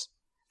forms,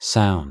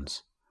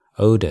 sounds,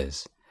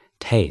 odors,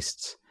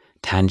 tastes,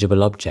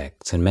 tangible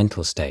objects and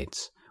mental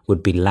states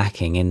would be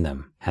lacking in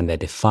them and their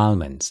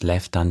defilements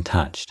left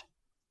untouched.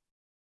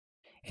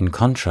 In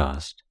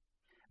contrast,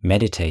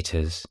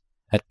 meditators,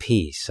 at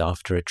peace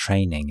after a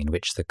training in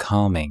which the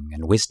calming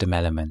and wisdom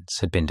elements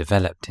had been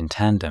developed in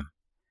tandem,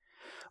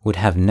 would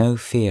have no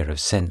fear of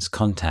sense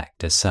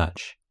contact as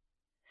such,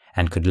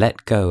 and could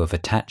let go of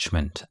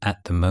attachment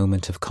at the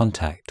moment of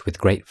contact with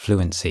great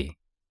fluency.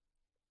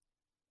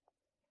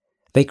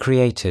 They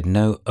created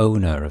no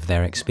owner of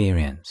their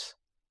experience.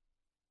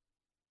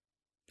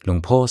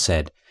 Luang Por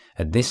said,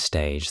 at this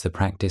stage the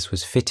practice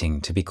was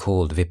fitting to be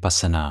called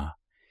vipassana,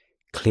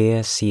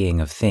 clear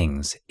seeing of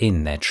things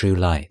in their true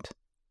light.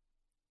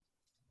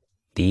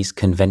 These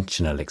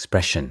conventional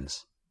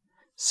expressions,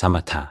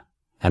 samatha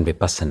and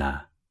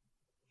vipassana,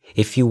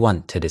 if you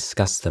want to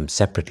discuss them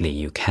separately,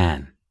 you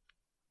can.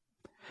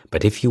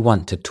 But if you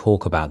want to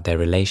talk about their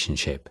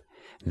relationship,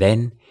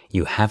 then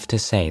you have to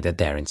say that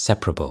they're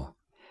inseparable,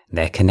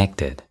 they're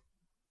connected.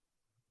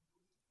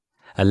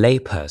 A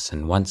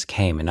layperson once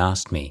came and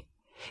asked me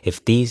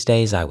if these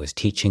days I was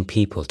teaching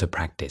people to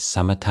practice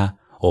samatha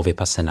or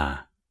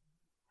vipassana.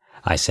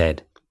 I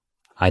said,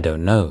 I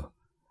don't know,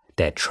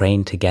 they're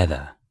trained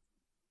together.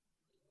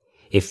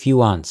 If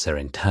you answer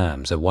in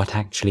terms of what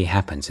actually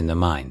happens in the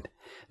mind,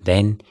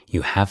 then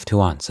you have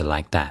to answer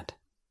like that.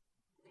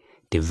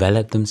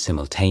 Develop them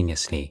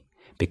simultaneously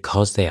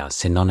because they are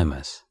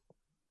synonymous.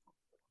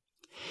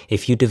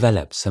 If you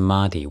develop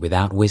samadhi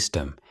without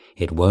wisdom,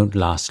 it won't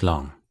last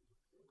long.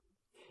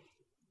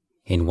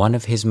 In one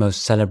of his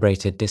most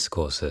celebrated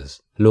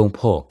discourses, Luang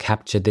Por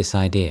captured this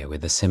idea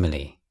with a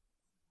simile.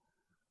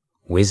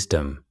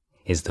 Wisdom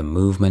is the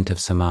movement of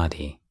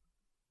samadhi.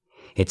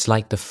 It's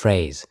like the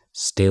phrase,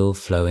 still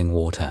flowing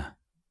water.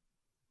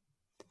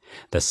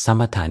 The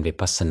samatha and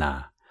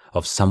vipassana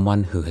of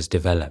someone who has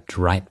developed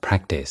right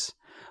practice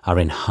are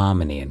in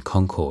harmony and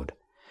concord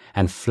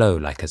and flow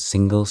like a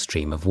single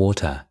stream of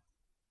water.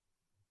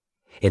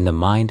 In the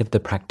mind of the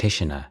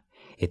practitioner,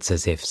 it's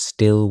as if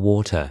still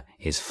water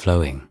is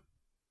flowing.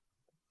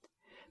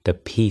 The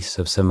peace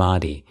of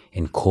samadhi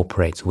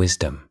incorporates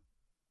wisdom.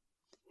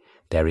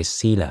 There is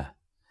sila,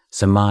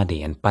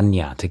 samadhi and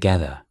panya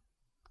together.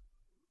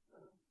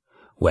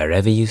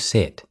 Wherever you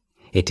sit,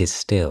 it is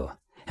still,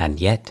 and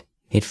yet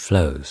it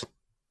flows.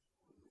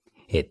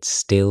 It's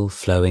still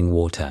flowing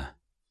water.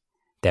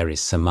 There is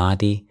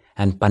samadhi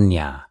and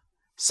panya,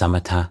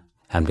 samatha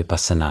and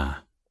vipassana.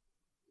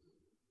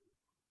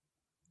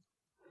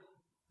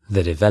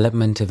 The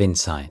development of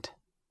insight.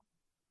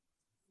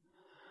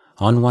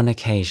 On one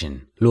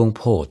occasion, Luang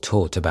Por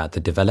taught about the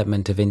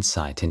development of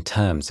insight in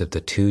terms of the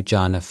two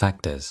jhana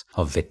factors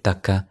of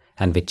vitakka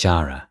and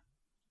vichara.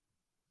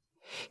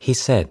 He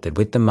said that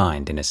with the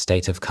mind in a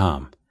state of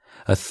calm,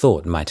 a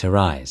thought might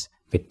arise,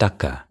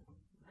 vitakka,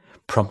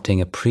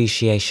 prompting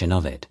appreciation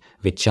of it,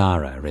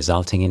 vichara,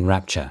 resulting in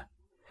rapture,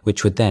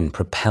 which would then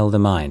propel the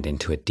mind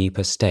into a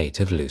deeper state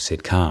of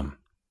lucid calm.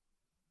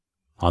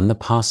 On the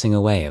passing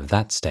away of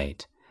that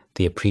state,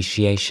 the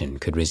appreciation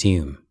could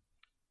resume.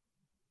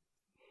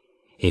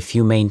 If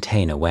you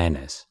maintain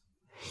awareness,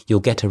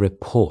 you'll get a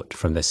report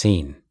from the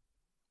scene.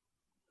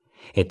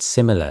 It's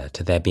similar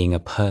to there being a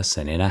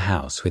person in a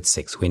house with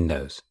 6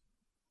 windows.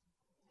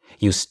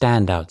 You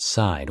stand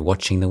outside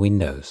watching the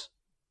windows.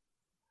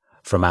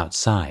 From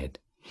outside,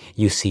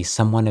 you see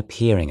someone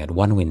appearing at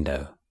one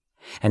window,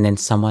 and then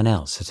someone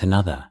else at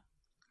another,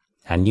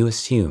 and you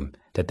assume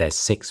that there's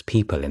 6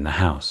 people in the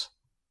house.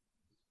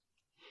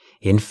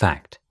 In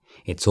fact,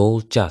 it's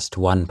all just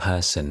one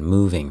person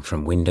moving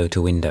from window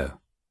to window.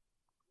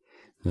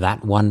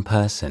 That one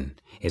person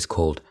is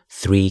called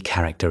 3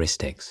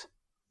 characteristics.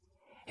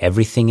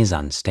 Everything is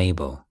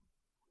unstable.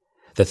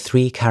 The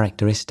 3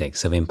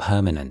 characteristics of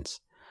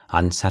impermanence,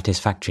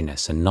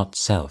 unsatisfactoriness and not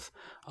self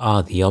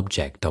are the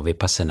object of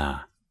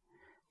vipassana.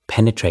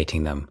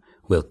 Penetrating them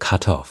will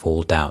cut off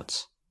all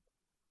doubts.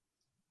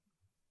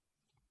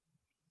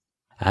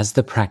 As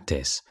the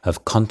practice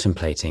of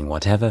contemplating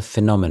whatever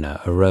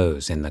phenomena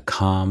arose in the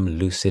calm,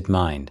 lucid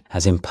mind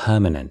as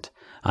impermanent,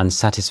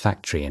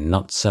 unsatisfactory and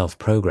not self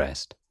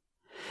progressed,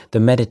 the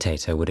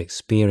meditator would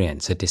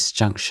experience a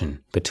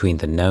disjunction between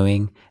the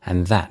knowing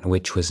and that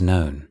which was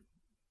known.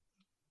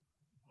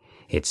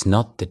 It's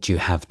not that you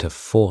have to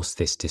force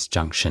this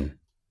disjunction.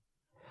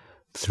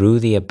 Through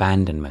the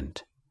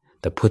abandonment,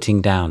 the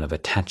putting down of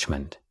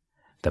attachment,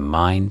 the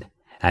mind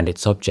and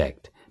its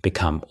object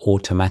become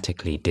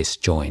automatically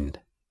disjoined.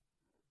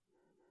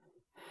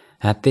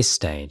 At this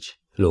stage,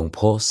 Luang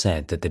Por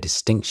said that the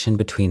distinction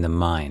between the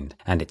mind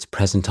and its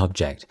present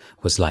object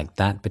was like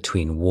that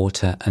between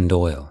water and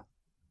oil.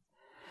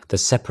 The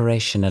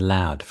separation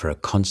allowed for a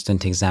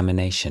constant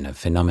examination of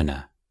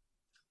phenomena.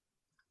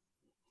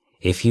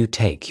 If you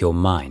take your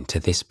mind to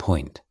this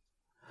point,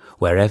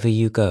 wherever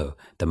you go,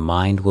 the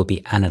mind will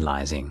be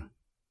analyzing.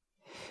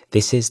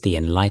 This is the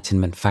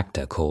enlightenment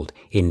factor called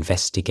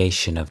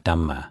investigation of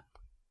Dhamma.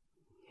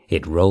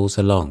 It rolls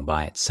along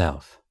by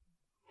itself,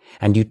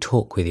 and you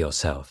talk with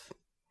yourself.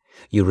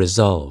 You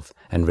resolve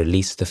and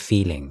release the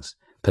feelings,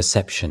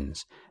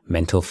 perceptions,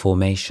 mental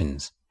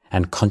formations,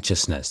 and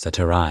consciousness that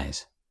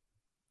arise.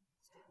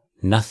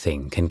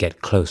 Nothing can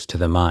get close to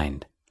the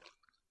mind.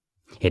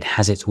 It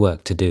has its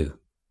work to do.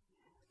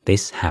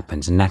 This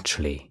happens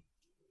naturally.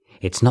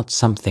 It's not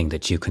something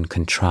that you can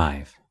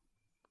contrive.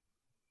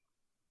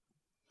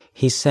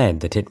 He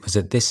said that it was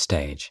at this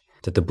stage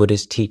that the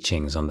Buddha's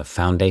teachings on the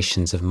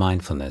foundations of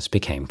mindfulness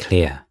became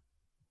clear.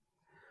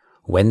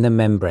 When the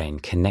membrane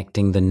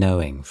connecting the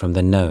knowing from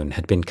the known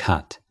had been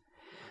cut,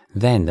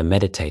 then the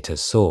meditator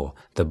saw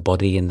the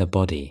body in the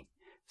body,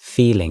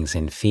 feelings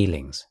in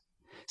feelings,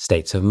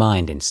 states of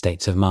mind in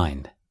states of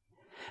mind,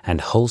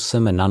 and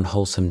wholesome and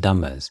unwholesome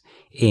dhammas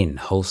in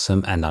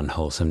wholesome and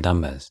unwholesome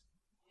dhammas.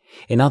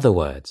 In other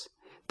words,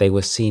 they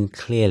were seen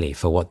clearly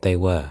for what they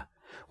were,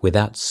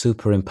 without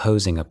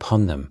superimposing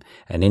upon them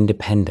an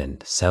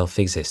independent,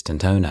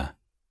 self-existent owner.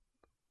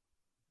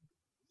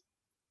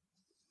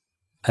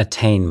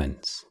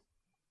 Attainments.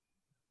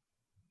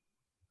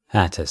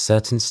 At a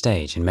certain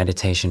stage in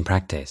meditation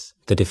practice,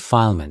 the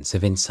defilements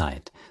of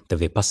insight, the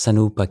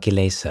vipassanupa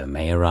kilesa,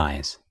 may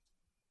arise.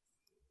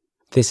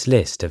 This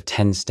list of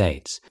 10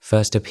 states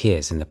first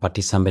appears in the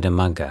Patisambhida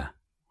Magga.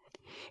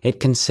 It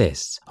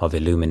consists of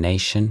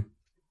illumination,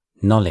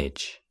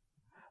 knowledge,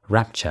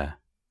 rapture,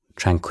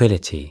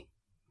 tranquility,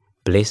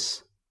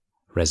 bliss,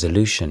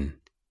 resolution,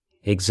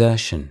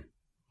 exertion,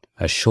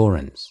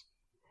 assurance,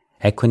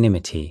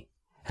 equanimity,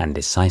 and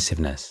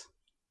decisiveness.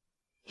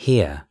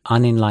 Here,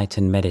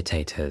 unenlightened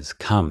meditators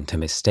come to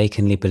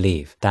mistakenly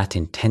believe that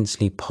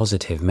intensely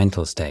positive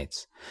mental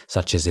states,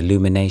 such as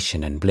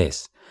illumination and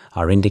bliss,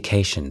 are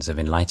indications of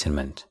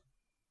enlightenment.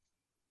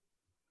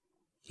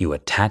 You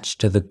attach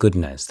to the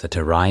goodness that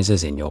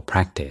arises in your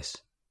practice.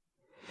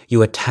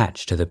 You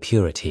attach to the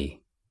purity.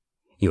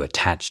 You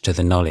attach to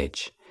the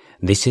knowledge.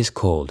 This is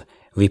called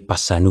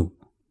vipassanu.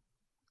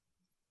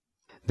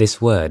 This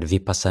word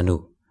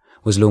vipassanu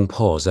was Luang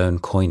Por's own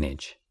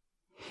coinage.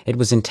 It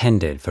was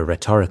intended for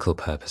rhetorical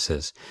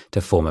purposes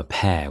to form a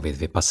pair with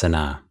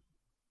vipassana.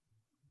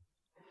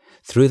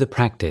 Through the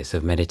practice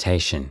of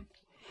meditation,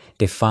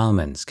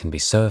 defilements can be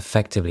so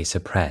effectively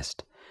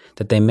suppressed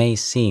that they may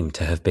seem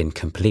to have been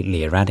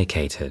completely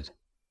eradicated.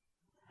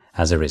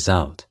 As a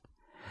result,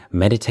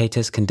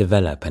 meditators can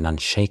develop an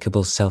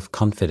unshakable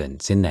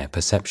self-confidence in their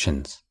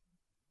perceptions.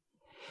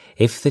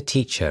 If the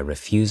teacher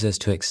refuses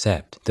to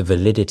accept the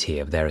validity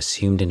of their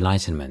assumed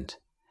enlightenment,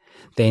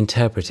 they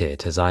interpret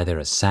it as either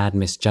a sad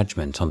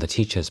misjudgment on the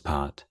teacher's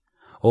part,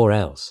 or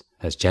else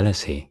as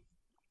jealousy.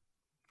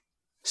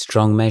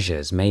 Strong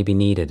measures may be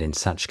needed in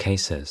such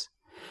cases,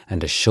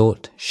 and a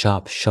short,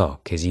 sharp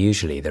shock is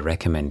usually the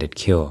recommended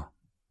cure.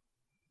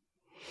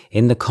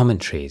 In the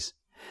commentaries,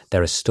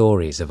 there are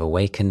stories of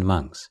awakened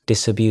monks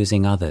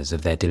disabusing others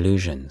of their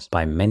delusions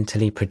by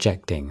mentally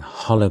projecting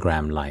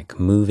hologram-like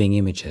moving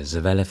images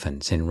of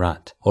elephants in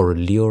rut or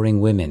alluring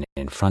women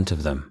in front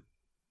of them.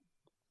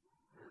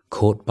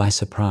 Caught by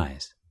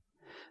surprise,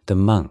 the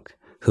monk,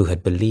 who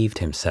had believed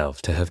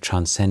himself to have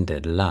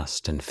transcended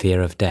lust and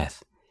fear of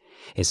death,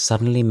 is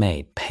suddenly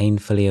made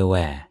painfully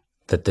aware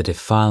that the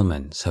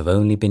defilements have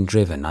only been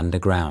driven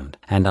underground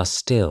and are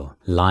still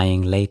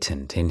lying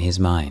latent in his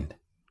mind.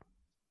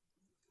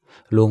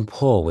 Luang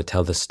Por would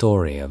tell the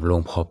story of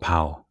Luang Por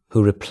Pao,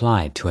 who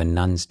replied to a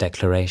nun's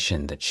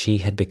declaration that she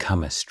had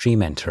become a stream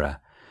enterer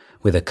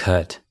with a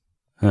curt,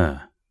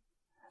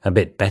 A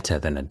bit better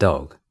than a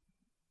dog.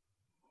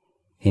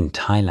 In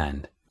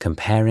Thailand,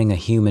 comparing a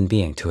human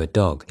being to a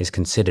dog is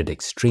considered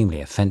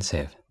extremely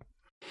offensive.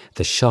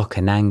 The shock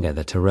and anger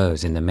that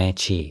arose in the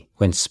Mechi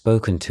when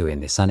spoken to in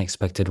this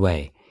unexpected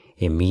way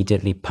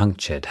immediately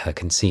punctured her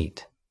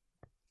conceit.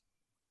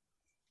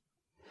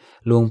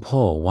 Luang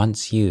Por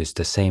once used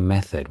the same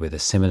method with a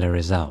similar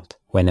result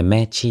when a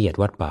Mechi at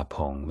Wat Ba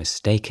Pong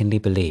mistakenly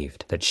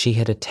believed that she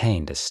had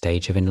attained a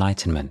stage of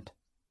enlightenment.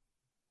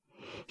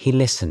 He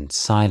listened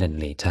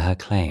silently to her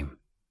claim,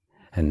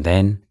 and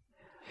then,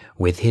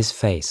 with his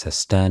face a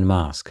stern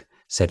mask,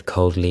 said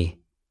coldly,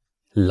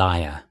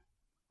 "Liar."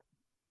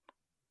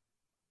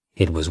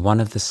 It was one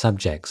of the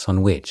subjects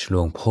on which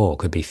Luang Por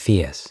could be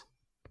fierce.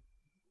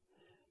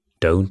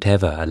 Don't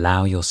ever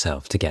allow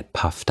yourself to get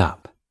puffed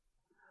up.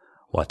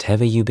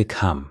 Whatever you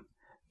become,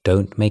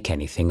 don't make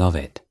anything of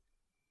it.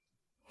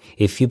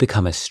 If you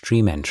become a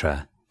stream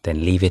enterer,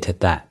 then leave it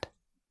at that.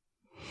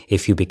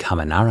 If you become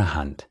an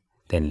arahant,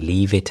 then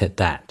leave it at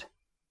that.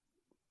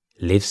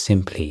 Live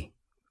simply.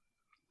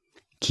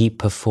 Keep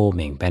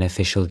performing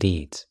beneficial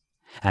deeds,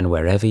 and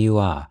wherever you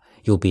are,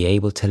 you'll be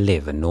able to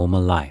live a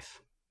normal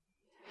life.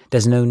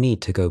 There's no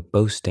need to go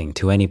boasting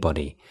to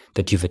anybody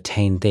that you've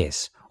attained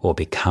this or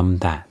become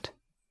that.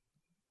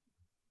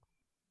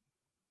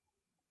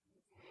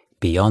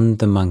 Beyond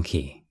the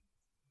monkey.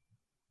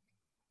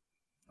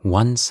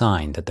 One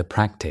sign that the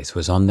practice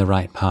was on the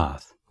right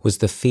path was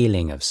the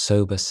feeling of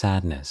sober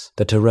sadness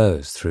that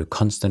arose through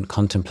constant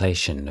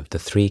contemplation of the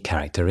three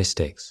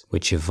characteristics,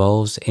 which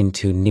evolves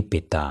into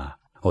nibbida,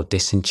 or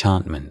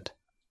disenchantment.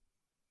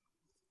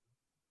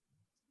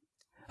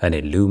 An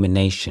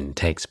illumination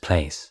takes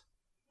place,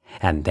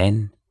 and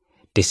then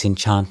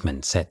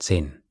disenchantment sets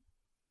in.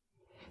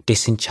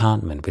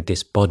 Disenchantment with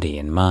this body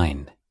and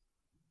mind.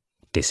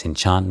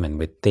 Disenchantment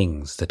with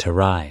things that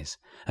arise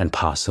and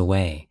pass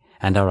away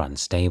and are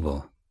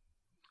unstable.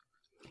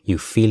 You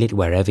feel it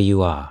wherever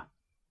you are.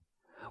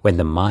 When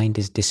the mind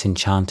is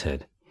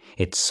disenchanted,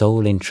 its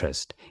sole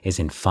interest is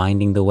in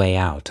finding the way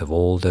out of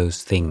all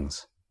those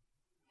things.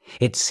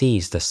 It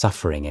sees the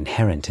suffering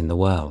inherent in the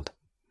world,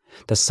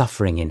 the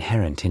suffering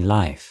inherent in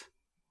life.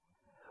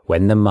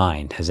 When the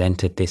mind has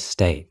entered this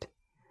state,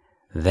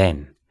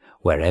 then,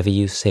 wherever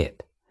you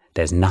sit,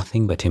 there's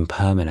nothing but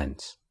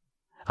impermanence,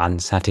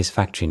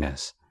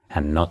 unsatisfactoriness,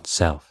 and not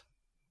self.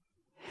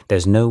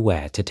 There's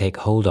nowhere to take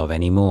hold of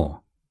any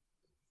more.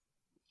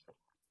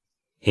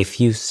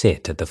 If you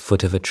sit at the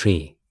foot of a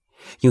tree,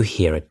 you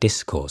hear a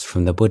discourse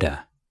from the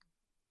Buddha.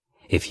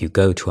 If you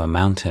go to a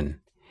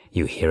mountain,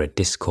 you hear a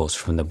discourse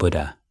from the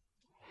Buddha.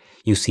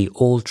 You see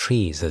all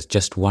trees as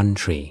just one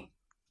tree.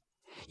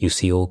 You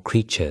see all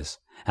creatures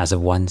as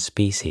of one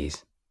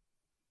species.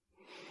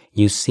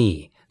 You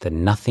see that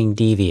nothing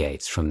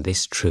deviates from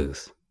this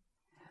truth,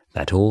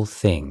 that all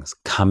things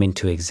come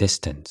into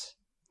existence,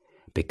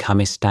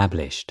 become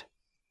established,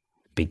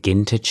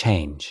 begin to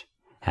change,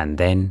 and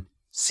then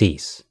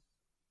cease.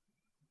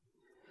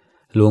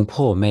 Luang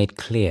Por made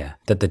clear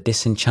that the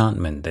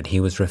disenchantment that he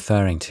was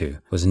referring to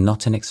was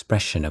not an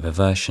expression of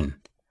aversion,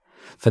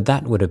 for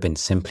that would have been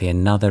simply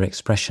another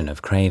expression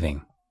of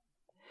craving.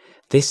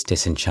 This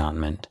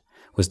disenchantment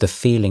was the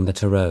feeling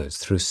that arose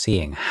through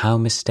seeing how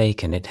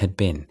mistaken it had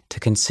been to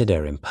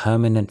consider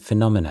impermanent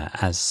phenomena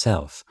as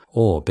self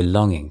or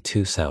belonging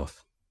to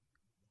self.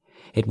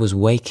 It was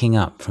waking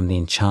up from the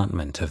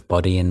enchantment of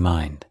body and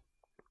mind.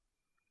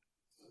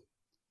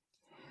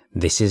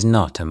 This is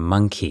not a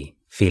monkey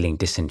feeling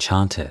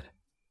disenchanted.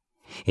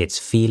 It's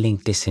feeling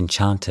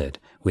disenchanted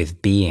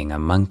with being a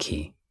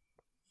monkey.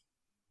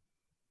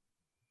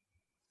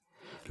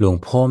 Luang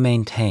Por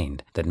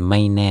maintained that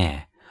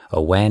Mainare,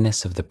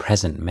 awareness of the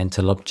present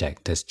mental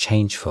object as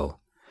changeful,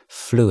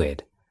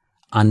 fluid,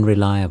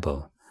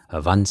 unreliable,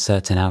 of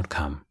uncertain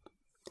outcome,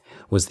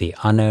 was the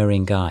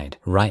unerring guide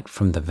right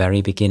from the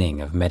very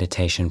beginning of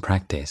meditation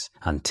practice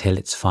until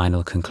its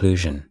final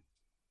conclusion.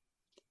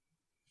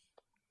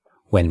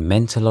 When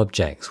mental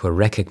objects were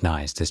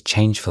recognized as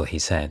changeful, he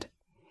said,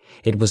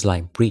 it was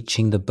like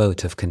breaching the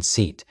boat of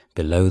conceit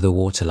below the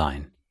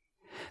waterline.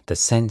 The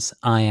sense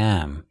I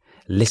am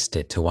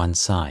listed to one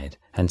side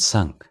and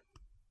sunk.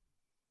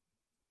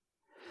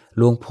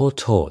 Luang Por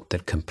taught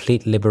that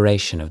complete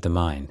liberation of the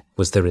mind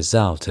was the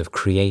result of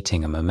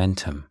creating a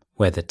momentum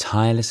where the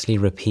tirelessly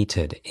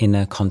repeated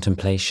inner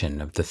contemplation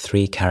of the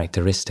three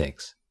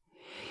characteristics,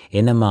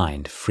 inner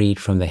mind freed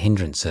from the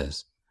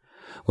hindrances,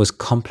 was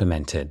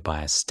complemented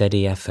by a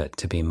steady effort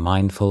to be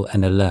mindful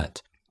and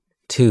alert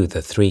to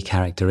the three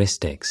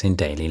characteristics in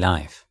daily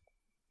life.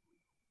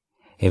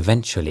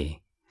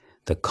 Eventually,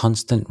 the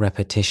constant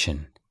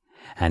repetition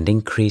and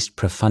increased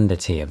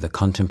profundity of the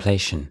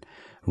contemplation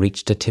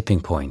reached a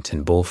tipping point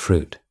and bore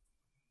fruit.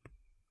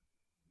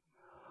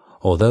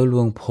 Although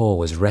Luang Por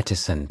was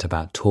reticent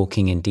about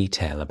talking in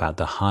detail about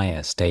the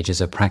higher stages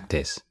of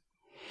practice,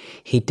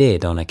 he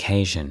did on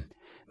occasion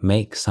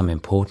make some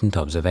important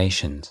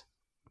observations.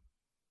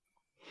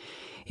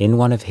 In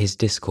one of his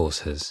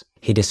discourses,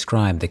 He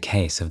described the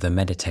case of the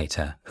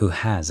meditator who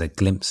has a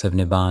glimpse of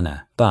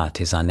Nibbana but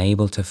is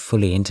unable to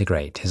fully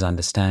integrate his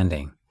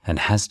understanding and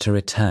has to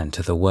return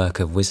to the work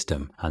of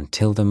wisdom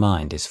until the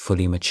mind is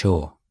fully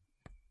mature.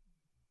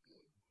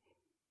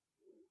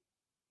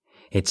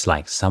 It's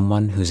like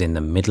someone who's in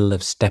the middle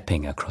of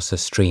stepping across a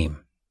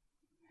stream,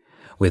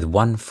 with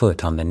one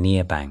foot on the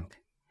near bank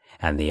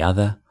and the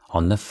other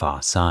on the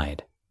far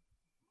side.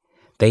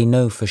 They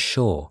know for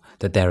sure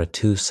that there are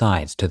two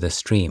sides to the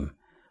stream,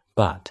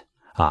 but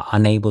are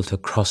unable to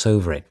cross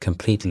over it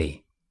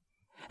completely,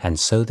 and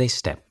so they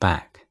step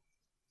back.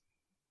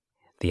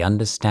 The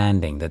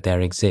understanding that there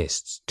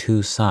exists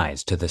two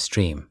sides to the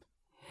stream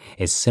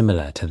is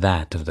similar to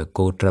that of the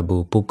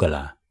Gotrabhu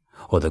Puggala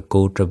or the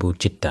Gotrabhu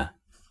Citta.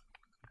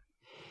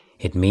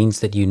 It means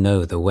that you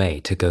know the way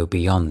to go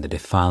beyond the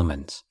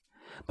defilements,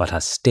 but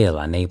are still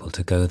unable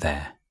to go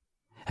there,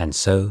 and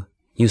so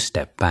you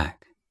step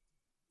back.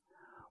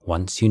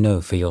 Once you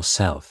know for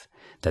yourself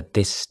that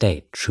this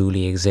state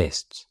truly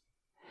exists,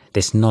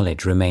 this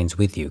knowledge remains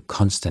with you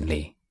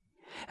constantly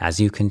as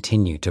you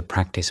continue to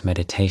practice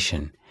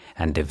meditation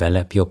and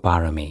develop your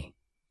parami.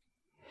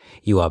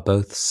 You are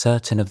both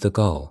certain of the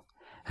goal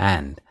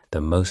and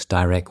the most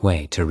direct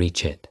way to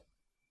reach it.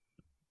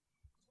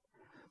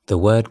 The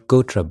word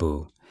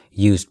Gotrabhu,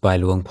 used by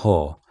Luang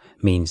Por,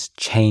 means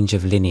change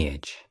of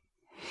lineage.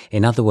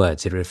 In other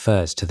words, it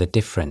refers to the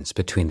difference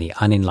between the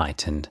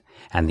unenlightened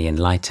and the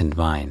enlightened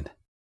mind.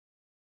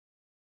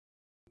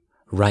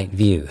 Right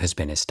view has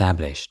been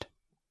established.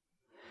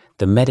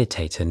 The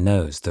meditator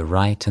knows the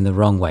right and the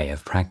wrong way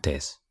of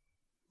practice.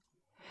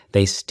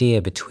 They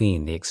steer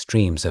between the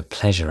extremes of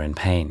pleasure and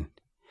pain,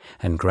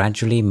 and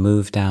gradually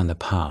move down the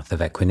path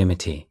of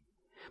equanimity,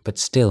 but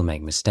still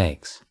make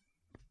mistakes.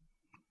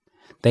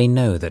 They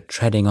know that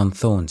treading on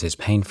thorns is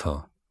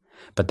painful,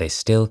 but they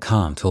still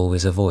can't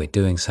always avoid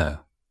doing so.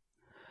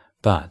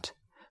 But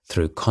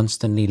through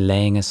constantly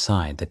laying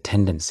aside the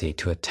tendency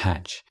to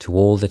attach to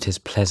all that is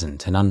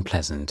pleasant and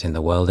unpleasant in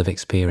the world of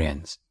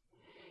experience,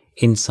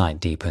 insight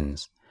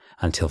deepens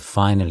until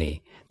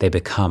finally they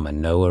become a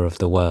knower of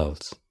the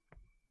worlds.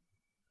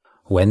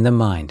 When the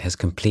mind has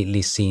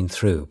completely seen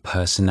through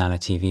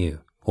personality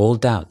view, all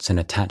doubts and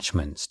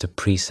attachments to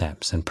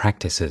precepts and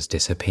practices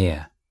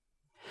disappear,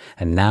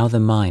 and now the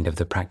mind of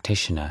the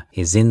practitioner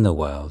is in the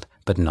world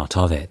but not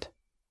of it.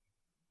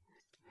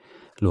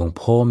 Luang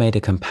Por made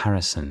a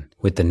comparison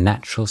with the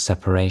natural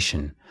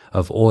separation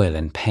of oil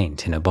and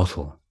paint in a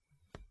bottle.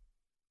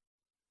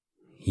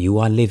 You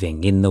are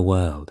living in the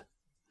world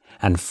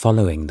and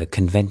following the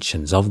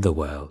conventions of the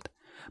world,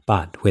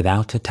 but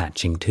without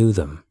attaching to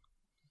them.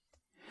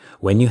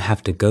 When you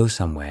have to go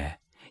somewhere,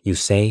 you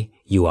say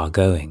you are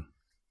going.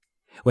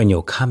 When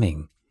you're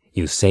coming,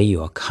 you say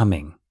you are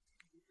coming.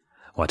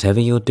 Whatever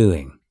you're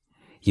doing,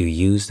 you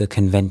use the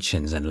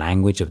conventions and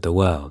language of the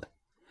world,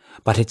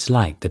 but it's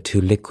like the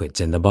two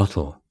liquids in the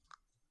bottle.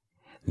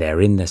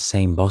 They're in the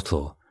same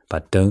bottle,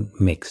 but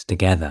don't mix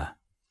together.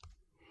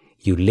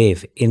 You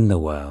live in the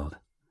world,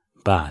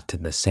 but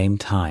at the same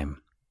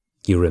time,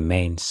 you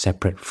remain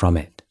separate from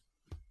it.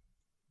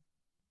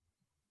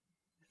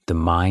 The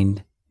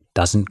mind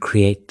doesn't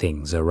create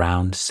things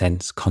around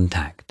sense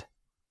contact.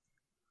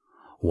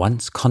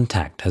 Once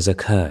contact has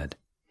occurred,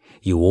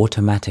 you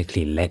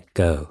automatically let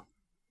go.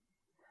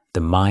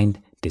 The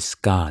mind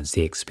discards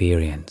the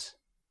experience.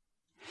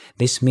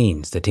 This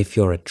means that if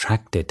you're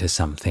attracted to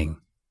something,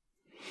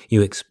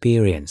 you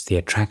experience the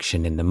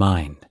attraction in the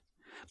mind,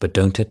 but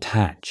don't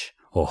attach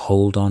or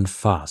hold on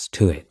fast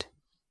to it.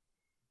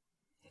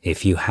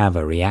 If you have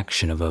a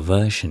reaction of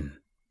aversion,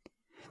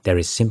 there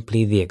is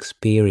simply the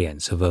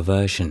experience of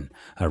aversion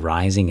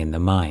arising in the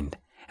mind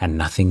and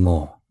nothing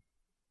more.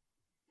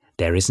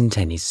 There isn't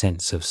any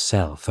sense of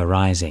self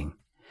arising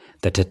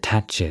that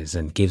attaches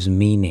and gives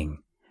meaning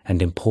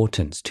and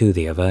importance to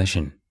the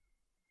aversion.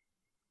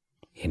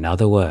 In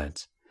other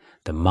words,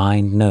 the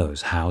mind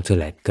knows how to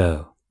let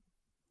go.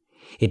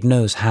 It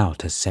knows how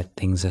to set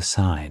things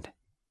aside.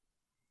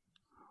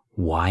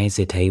 Why is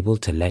it able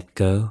to let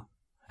go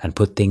and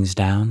put things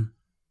down?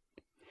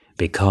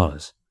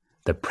 Because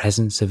the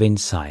presence of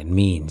insight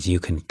means you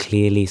can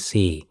clearly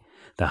see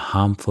the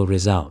harmful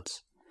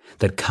results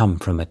that come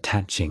from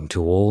attaching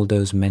to all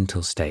those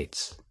mental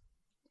states.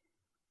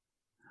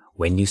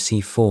 When you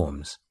see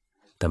forms,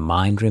 the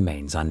mind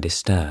remains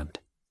undisturbed.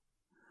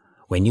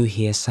 When you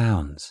hear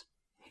sounds,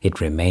 it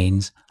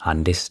remains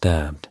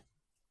undisturbed.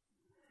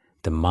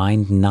 The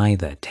mind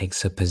neither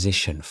takes a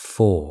position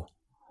for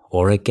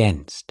or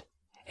against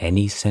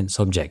any sense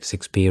objects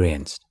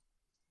experienced.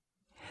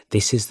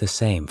 This is the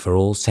same for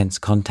all sense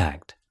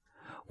contact,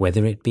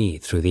 whether it be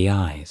through the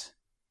eyes,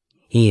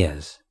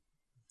 ears,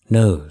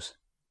 nose,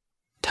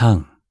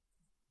 tongue,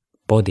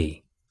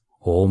 body,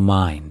 or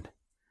mind.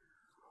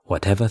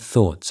 Whatever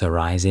thoughts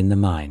arise in the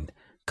mind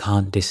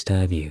can't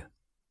disturb you.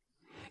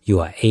 You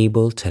are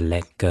able to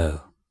let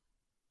go.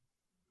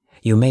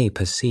 You may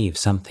perceive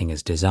something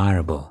as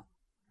desirable,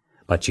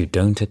 but you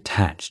don't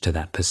attach to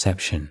that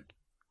perception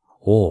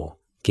or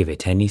give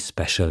it any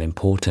special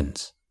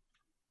importance.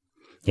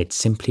 It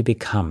simply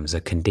becomes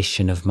a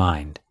condition of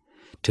mind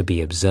to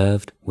be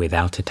observed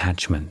without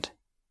attachment.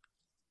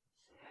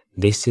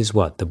 This is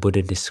what the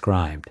Buddha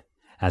described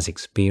as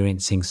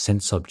experiencing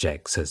sense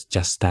objects as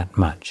just that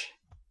much.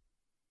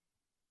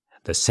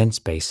 The sense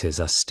bases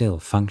are still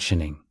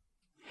functioning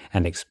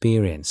and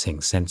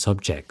experiencing sense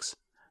objects,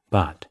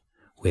 but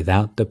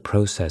without the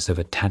process of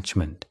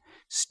attachment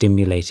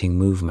stimulating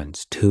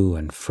movements to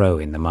and fro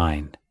in the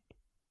mind.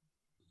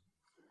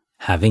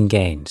 Having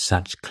gained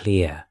such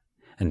clear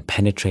and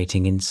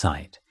penetrating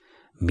insight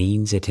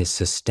means it is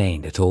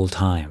sustained at all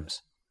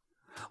times,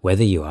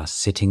 whether you are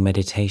sitting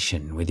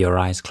meditation with your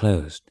eyes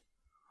closed,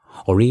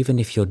 or even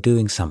if you're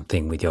doing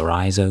something with your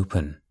eyes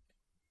open.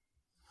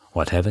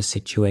 Whatever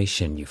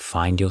situation you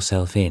find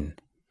yourself in,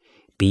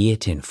 be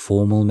it in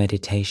formal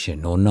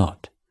meditation or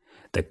not,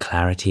 the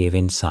clarity of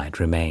insight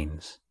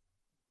remains.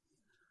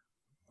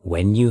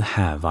 When you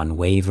have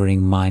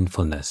unwavering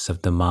mindfulness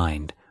of the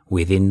mind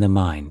within the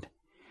mind,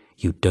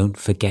 you don't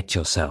forget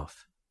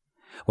yourself,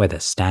 whether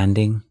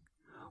standing,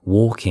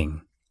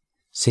 walking,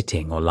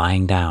 sitting, or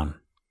lying down.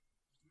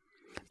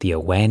 The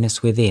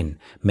awareness within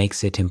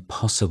makes it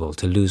impossible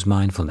to lose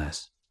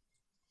mindfulness.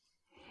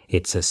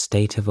 It's a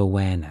state of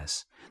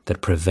awareness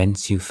that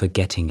prevents you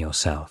forgetting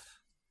yourself.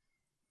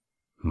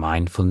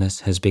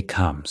 Mindfulness has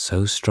become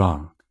so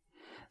strong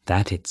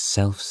that it's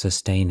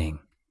self-sustaining,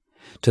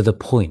 to the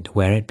point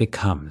where it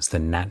becomes the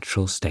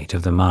natural state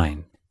of the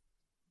mind.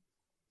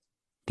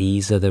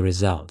 These are the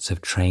results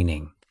of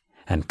training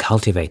and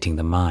cultivating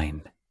the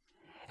mind,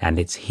 and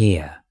it's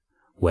here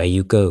where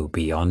you go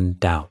beyond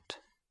doubt.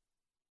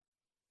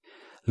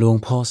 Luang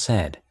Por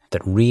said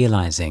that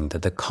realizing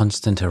that the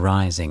constant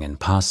arising and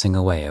passing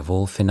away of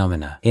all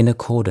phenomena in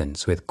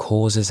accordance with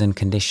causes and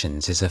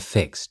conditions is a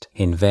fixed,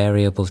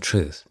 invariable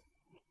truth,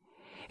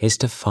 is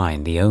to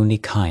find the only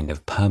kind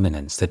of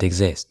permanence that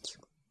exists.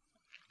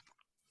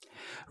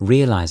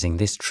 Realizing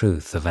this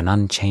truth of an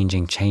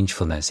unchanging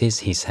changefulness is,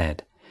 he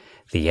said,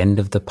 the end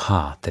of the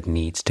path that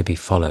needs to be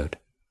followed.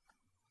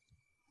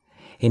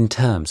 In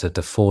terms of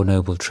the Four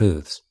Noble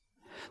Truths,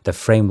 the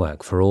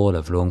framework for all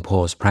of Luang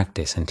Por's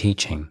practice and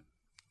teaching,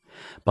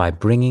 by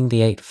bringing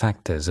the 8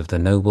 factors of the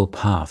Noble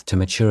Path to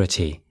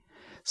maturity,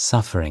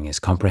 suffering is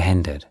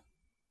comprehended.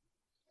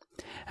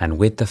 And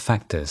with the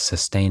factors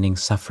sustaining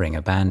suffering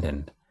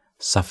abandoned,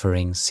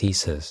 suffering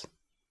ceases.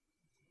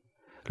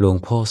 Luang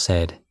Por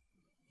said,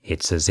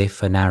 "It's as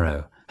if an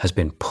arrow has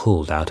been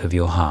pulled out of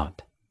your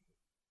heart."